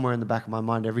 And somewhere in the back of my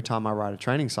mind, every time I write a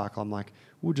training cycle, I'm like,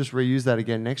 we'll just reuse that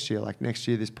again next year. Like next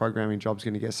year, this programming job's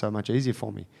going to get so much easier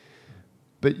for me.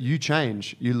 But you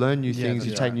change, you learn new things,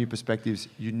 you take new perspectives.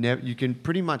 You can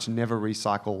pretty much never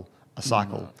recycle a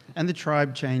cycle. And the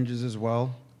tribe changes as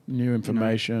well. New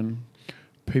information.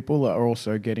 People are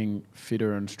also getting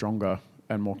fitter and stronger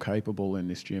and more capable in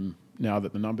this gym now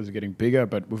that the numbers are getting bigger.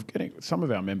 But some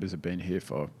of our members have been here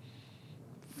for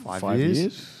 5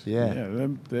 years. Yeah.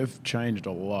 They've changed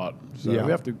a lot. So Yeah.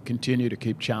 we have to continue to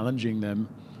keep challenging them,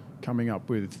 coming up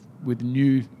with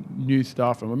new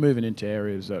stuff, and we're moving into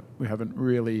areas that we haven't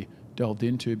really delved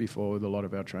into before with a lot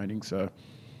of our training. So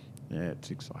yeah,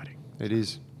 it's exciting. It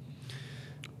is.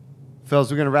 Fellas,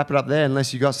 we're going to wrap it up there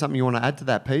unless you got something you want to add to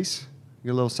that piece. You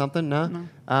got a little something? No?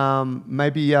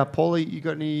 Maybe, Paulie, you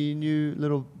got any new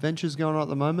little ventures going on at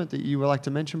the moment that you would like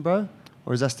to mention, bro?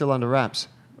 Or is that still under wraps?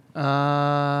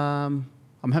 I'm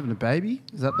having a baby.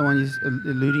 Is that the one you're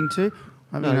alluding to?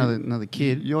 I'm having another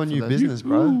kid. Your for new those- business,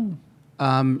 bro.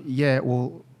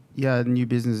 New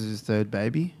business is third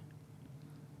baby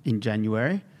in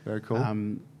January. Very cool.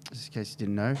 Just in case you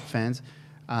didn't know, fans.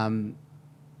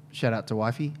 Shout out to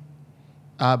wifey.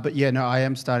 I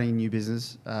am starting a new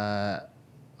business.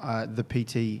 the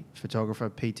PT photographer,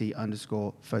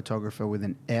 PT_photographer with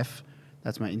an F.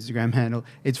 That's my Instagram handle.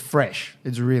 It's fresh.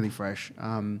 It's really fresh.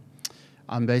 I'm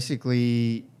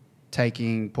basically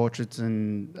taking portraits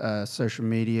and social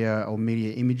media or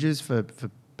media images for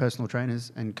personal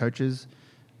trainers and coaches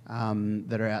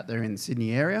that are out there in the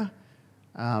Sydney area.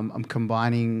 I'm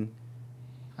combining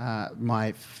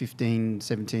my 15,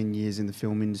 17 years in the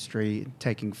film industry,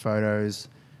 taking photos.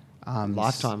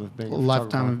 Lifetime of being a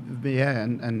lifetime,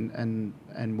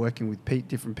 and working with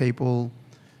different people,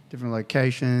 different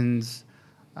locations,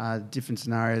 different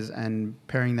scenarios, and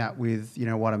pairing that with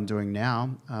what I'm doing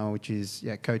now, which is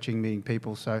coaching, meeting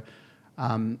people. So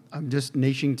I'm just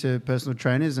niching to personal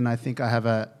trainers, and I think I have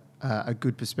a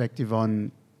good perspective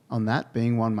on that,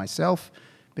 being one myself,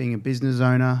 being a business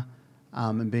owner,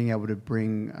 and being able to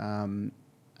bring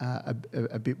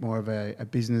a bit more of a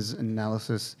business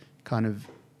analysis kind of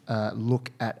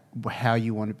look at how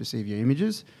you want to perceive your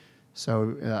images.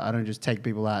 So I don't just take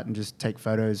people out and just take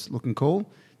photos looking cool.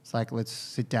 It's like, let's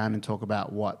sit down and talk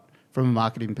about what, from a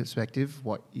marketing perspective,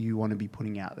 what you want to be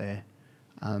putting out there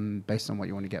based on what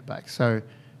you want to get back. So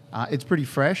it's pretty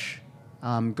fresh.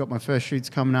 Got my first shoots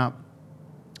coming up.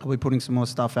 I'll be putting some more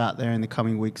stuff out there in the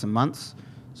coming weeks and months.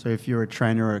 So if you're a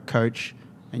trainer or a coach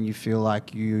and you feel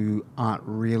like you aren't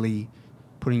really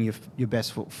putting your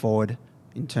best foot forward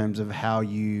in terms of how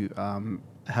you're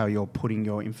putting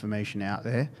your information out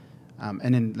there,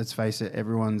 and then let's face it,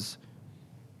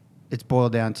 it's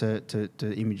boiled down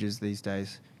to images these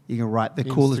days. You can write the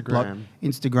coolest blog.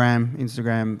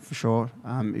 Instagram for sure.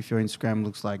 If your Instagram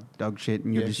looks like dog shit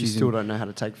and you still don't know how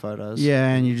to take photos. Yeah,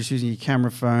 and you're just using your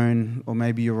camera phone, or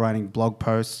maybe you're writing blog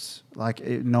posts.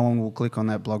 No one will click on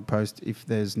that blog post if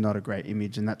there's not a great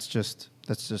image, and that's just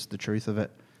the truth of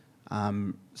it.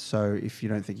 So if you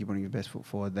don't think you're putting your best foot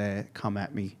forward there, come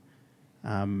at me.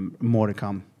 More to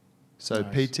come. So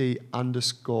Nice.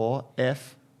 PT_F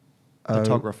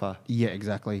photographer. Yeah,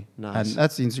 exactly. Nice. And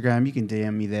that's the Instagram. You can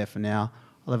DM me there for now.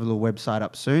 I'll have a little website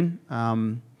up soon.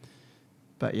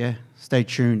 But yeah, stay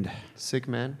tuned. Sick,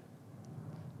 man.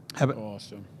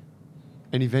 Awesome.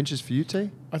 Any ventures for you, T?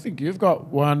 I think you've got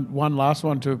one last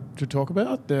one to talk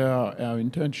about, our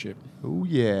internship. Oh,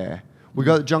 yeah. We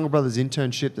got the Jungle Brothers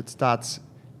internship that starts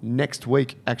next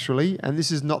week, actually. And this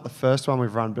is not the first one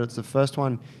we've run, but it's the first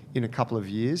one in a couple of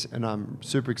years. And I'm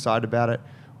super excited about it.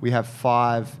 We have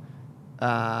five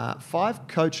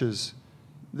coaches.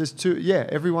 There's two. Yeah,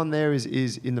 everyone there is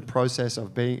in the process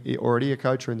of being already a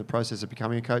coach or in the process of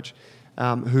becoming a coach,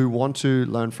 who want to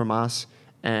learn from us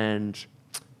and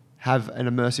have an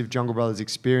immersive Jungle Brothers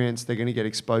experience. They're going to get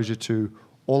exposure to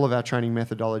all of our training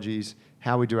methodologies,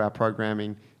 how we do our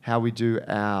programming, how we do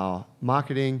our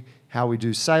marketing, how we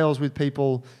do sales with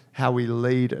people, how we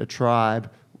lead a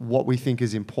tribe, what we think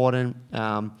is important,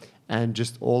 and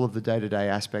just all of the day-to-day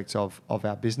aspects of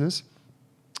our business.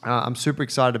 I'm super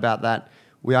excited about that.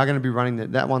 We are going to be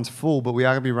running that one's full, but we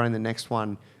are going to be running the next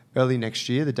one early next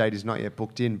year. The date is not yet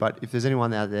booked in, but if there's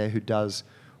anyone out there who does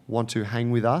want to hang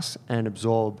with us and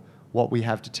absorb what we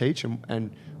have to teach,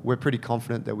 and we're pretty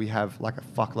confident that we have like a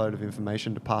fuckload of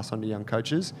information to pass on to young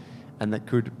coaches, and that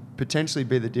could potentially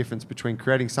be the difference between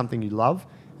creating something you love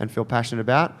and feel passionate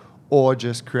about, or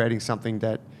just creating something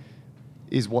that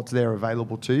is what's there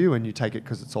available to you and you take it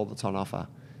because it's all that's on offer.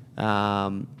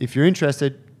 If you're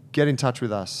interested, get in touch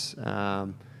with us,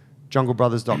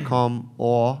 junglebrothers.com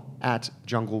or at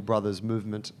Jungle Brothers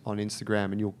Movement on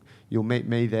Instagram, and you'll meet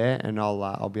me there, and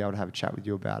I'll be able to have a chat with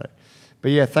you about it. But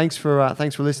yeah, thanks for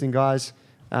listening, guys.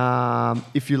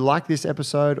 If you like this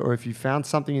episode, or if you found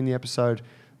something in the episode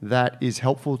that is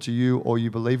helpful to you or you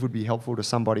believe would be helpful to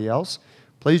somebody else,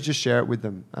 please just share it with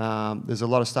them. There's a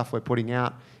lot of stuff we're putting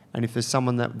out, and if there's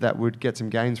someone that would get some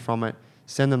gains from it,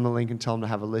 send them the link and tell them to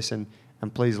have a listen,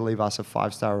 and please leave us a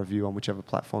 5-star review on whichever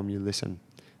platform you listen.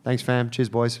 Thanks, fam. Cheers,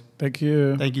 boys. Thank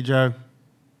you. Thank you, Joe.